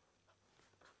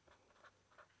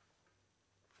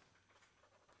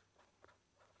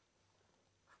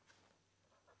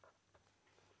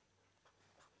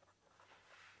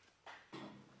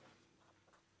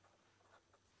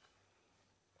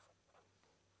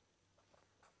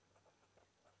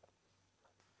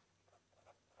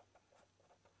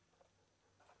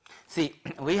see,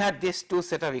 we had these two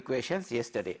set of equations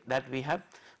yesterday that we have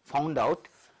found out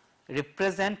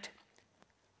represent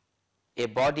a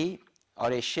body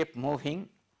or a shape moving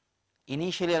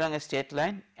initially along a straight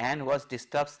line and was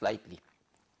disturbed slightly.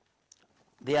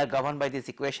 They are governed by this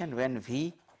equation when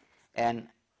V and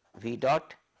V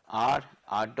dot R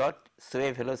dot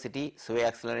sway velocity, sway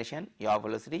acceleration, yaw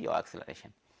velocity, yaw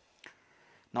acceleration.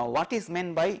 Now, what is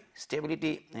meant by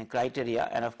stability criteria,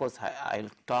 and of course, I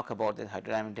will talk about the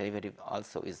hydrodynamic derivative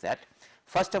also, is that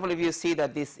first of all, if you see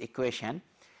that this equation,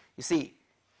 you see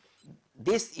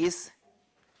this is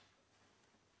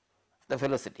the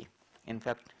velocity. In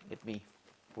fact, let me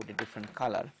put a different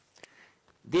color.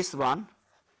 This one,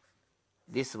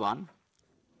 this,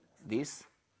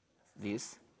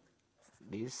 this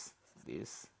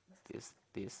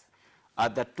are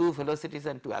the two velocities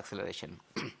and two acceleration.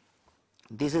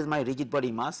 This is my rigid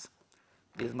body mass,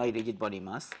 this is my rigid body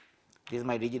mass, this is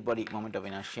my rigid body moment of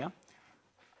inertia,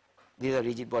 these are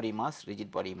rigid body mass,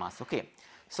 okay.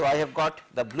 So I have got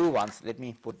the blue ones, let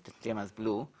me put them as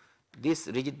blue, this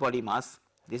rigid body mass,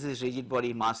 this is rigid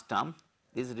body mass term,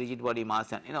 this is rigid body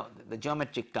mass and the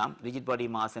geometric term, rigid body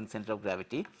mass and center of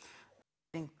gravity.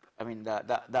 I mean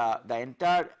the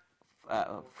entire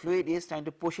fluid is trying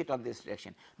to push it on this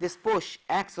direction. This push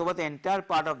acts over the entire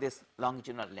part of this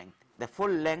longitudinal length. The full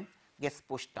length gets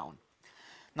pushed down.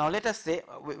 Now let us say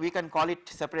we can call it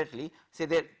separately, say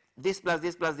that this plus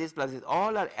this plus this plus this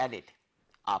all are added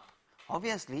up.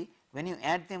 Obviously when you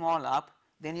add them all up,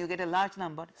 then you get a large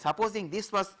number. Supposing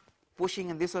this was pushing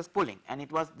and this was pulling and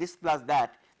it was this plus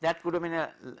that could have been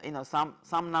a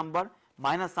some number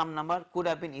minus some number, could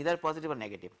have been either positive or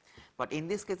negative. But in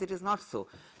this case it is not so.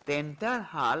 The entire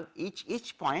hull,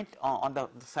 each point on the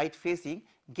side facing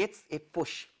gets a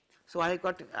push. So I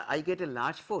get a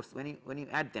large force when you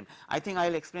add them. I think I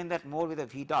will explain that more with a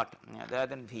V dot rather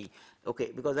than V,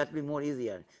 okay, because that will be more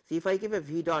easier. See, if I give a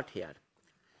V dot here,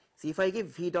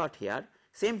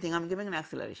 same thing, I am giving an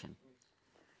acceleration.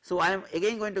 So I am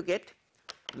again going to get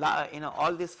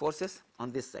all these forces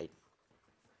on this side,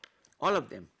 all of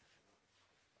them.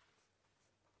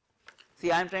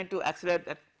 See, I am trying to accelerate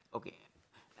that, okay,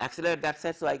 accelerate that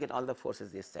side, so I get all the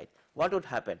forces this side. What would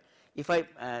happen if I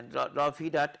draw V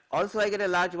dot? Also I get a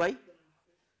large Y,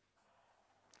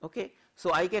 okay.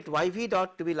 So I get YV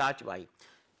dot to be large Y,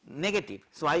 negative.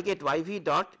 So I get YV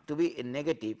dot to be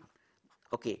negative,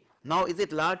 okay. Now is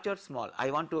it large or small?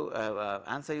 I want to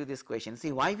answer you this question.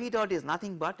 See, YV dot is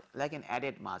nothing but like an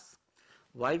added mass.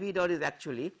 YV dot is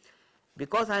actually,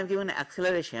 because I am given an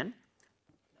acceleration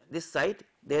this side,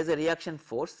 there is a reaction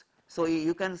force. So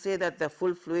you can say that the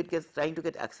full fluid gets trying to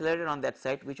get accelerated on that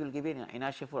side, which will give you an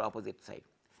inertia for opposite side.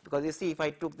 Because you see, if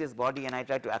I took this body and I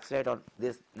try to accelerate on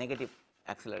this negative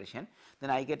acceleration,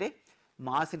 then I get a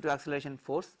mass into acceleration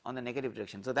force on the negative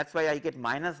direction. So that's why I get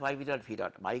minus YV dot V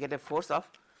dot. I get a force of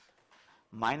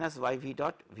minus YV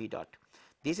dot V dot.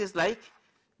 This is like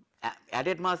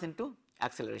added mass into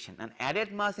acceleration, and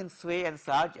added mass in sway and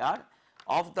surge are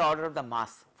of the order of the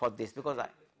mass for this, because Why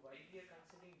we are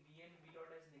considering V and V dot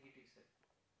as negative, sir?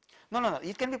 no,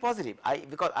 it can be positive.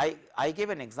 Because I gave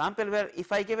an example where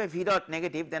if I give a V dot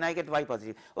negative, then I get Y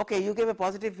positive. Okay, you give a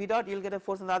positive V dot, you will get a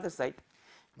force on the other side.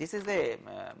 This is a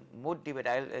mood debate.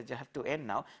 I will have to end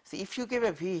now. See, if you give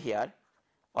a V here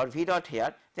or V dot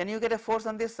here, then you get a force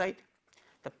on this side.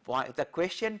 The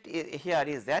question here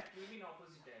is that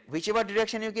whichever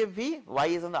direction you give V, Y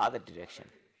is on the other direction.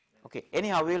 Okay.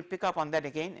 Anyhow, we will pick up on that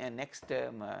again in next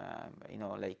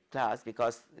like class,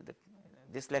 because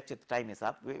this lecture time is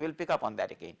up. We will pick up on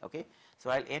that again. Okay. So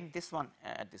I will end this one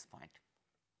at this point.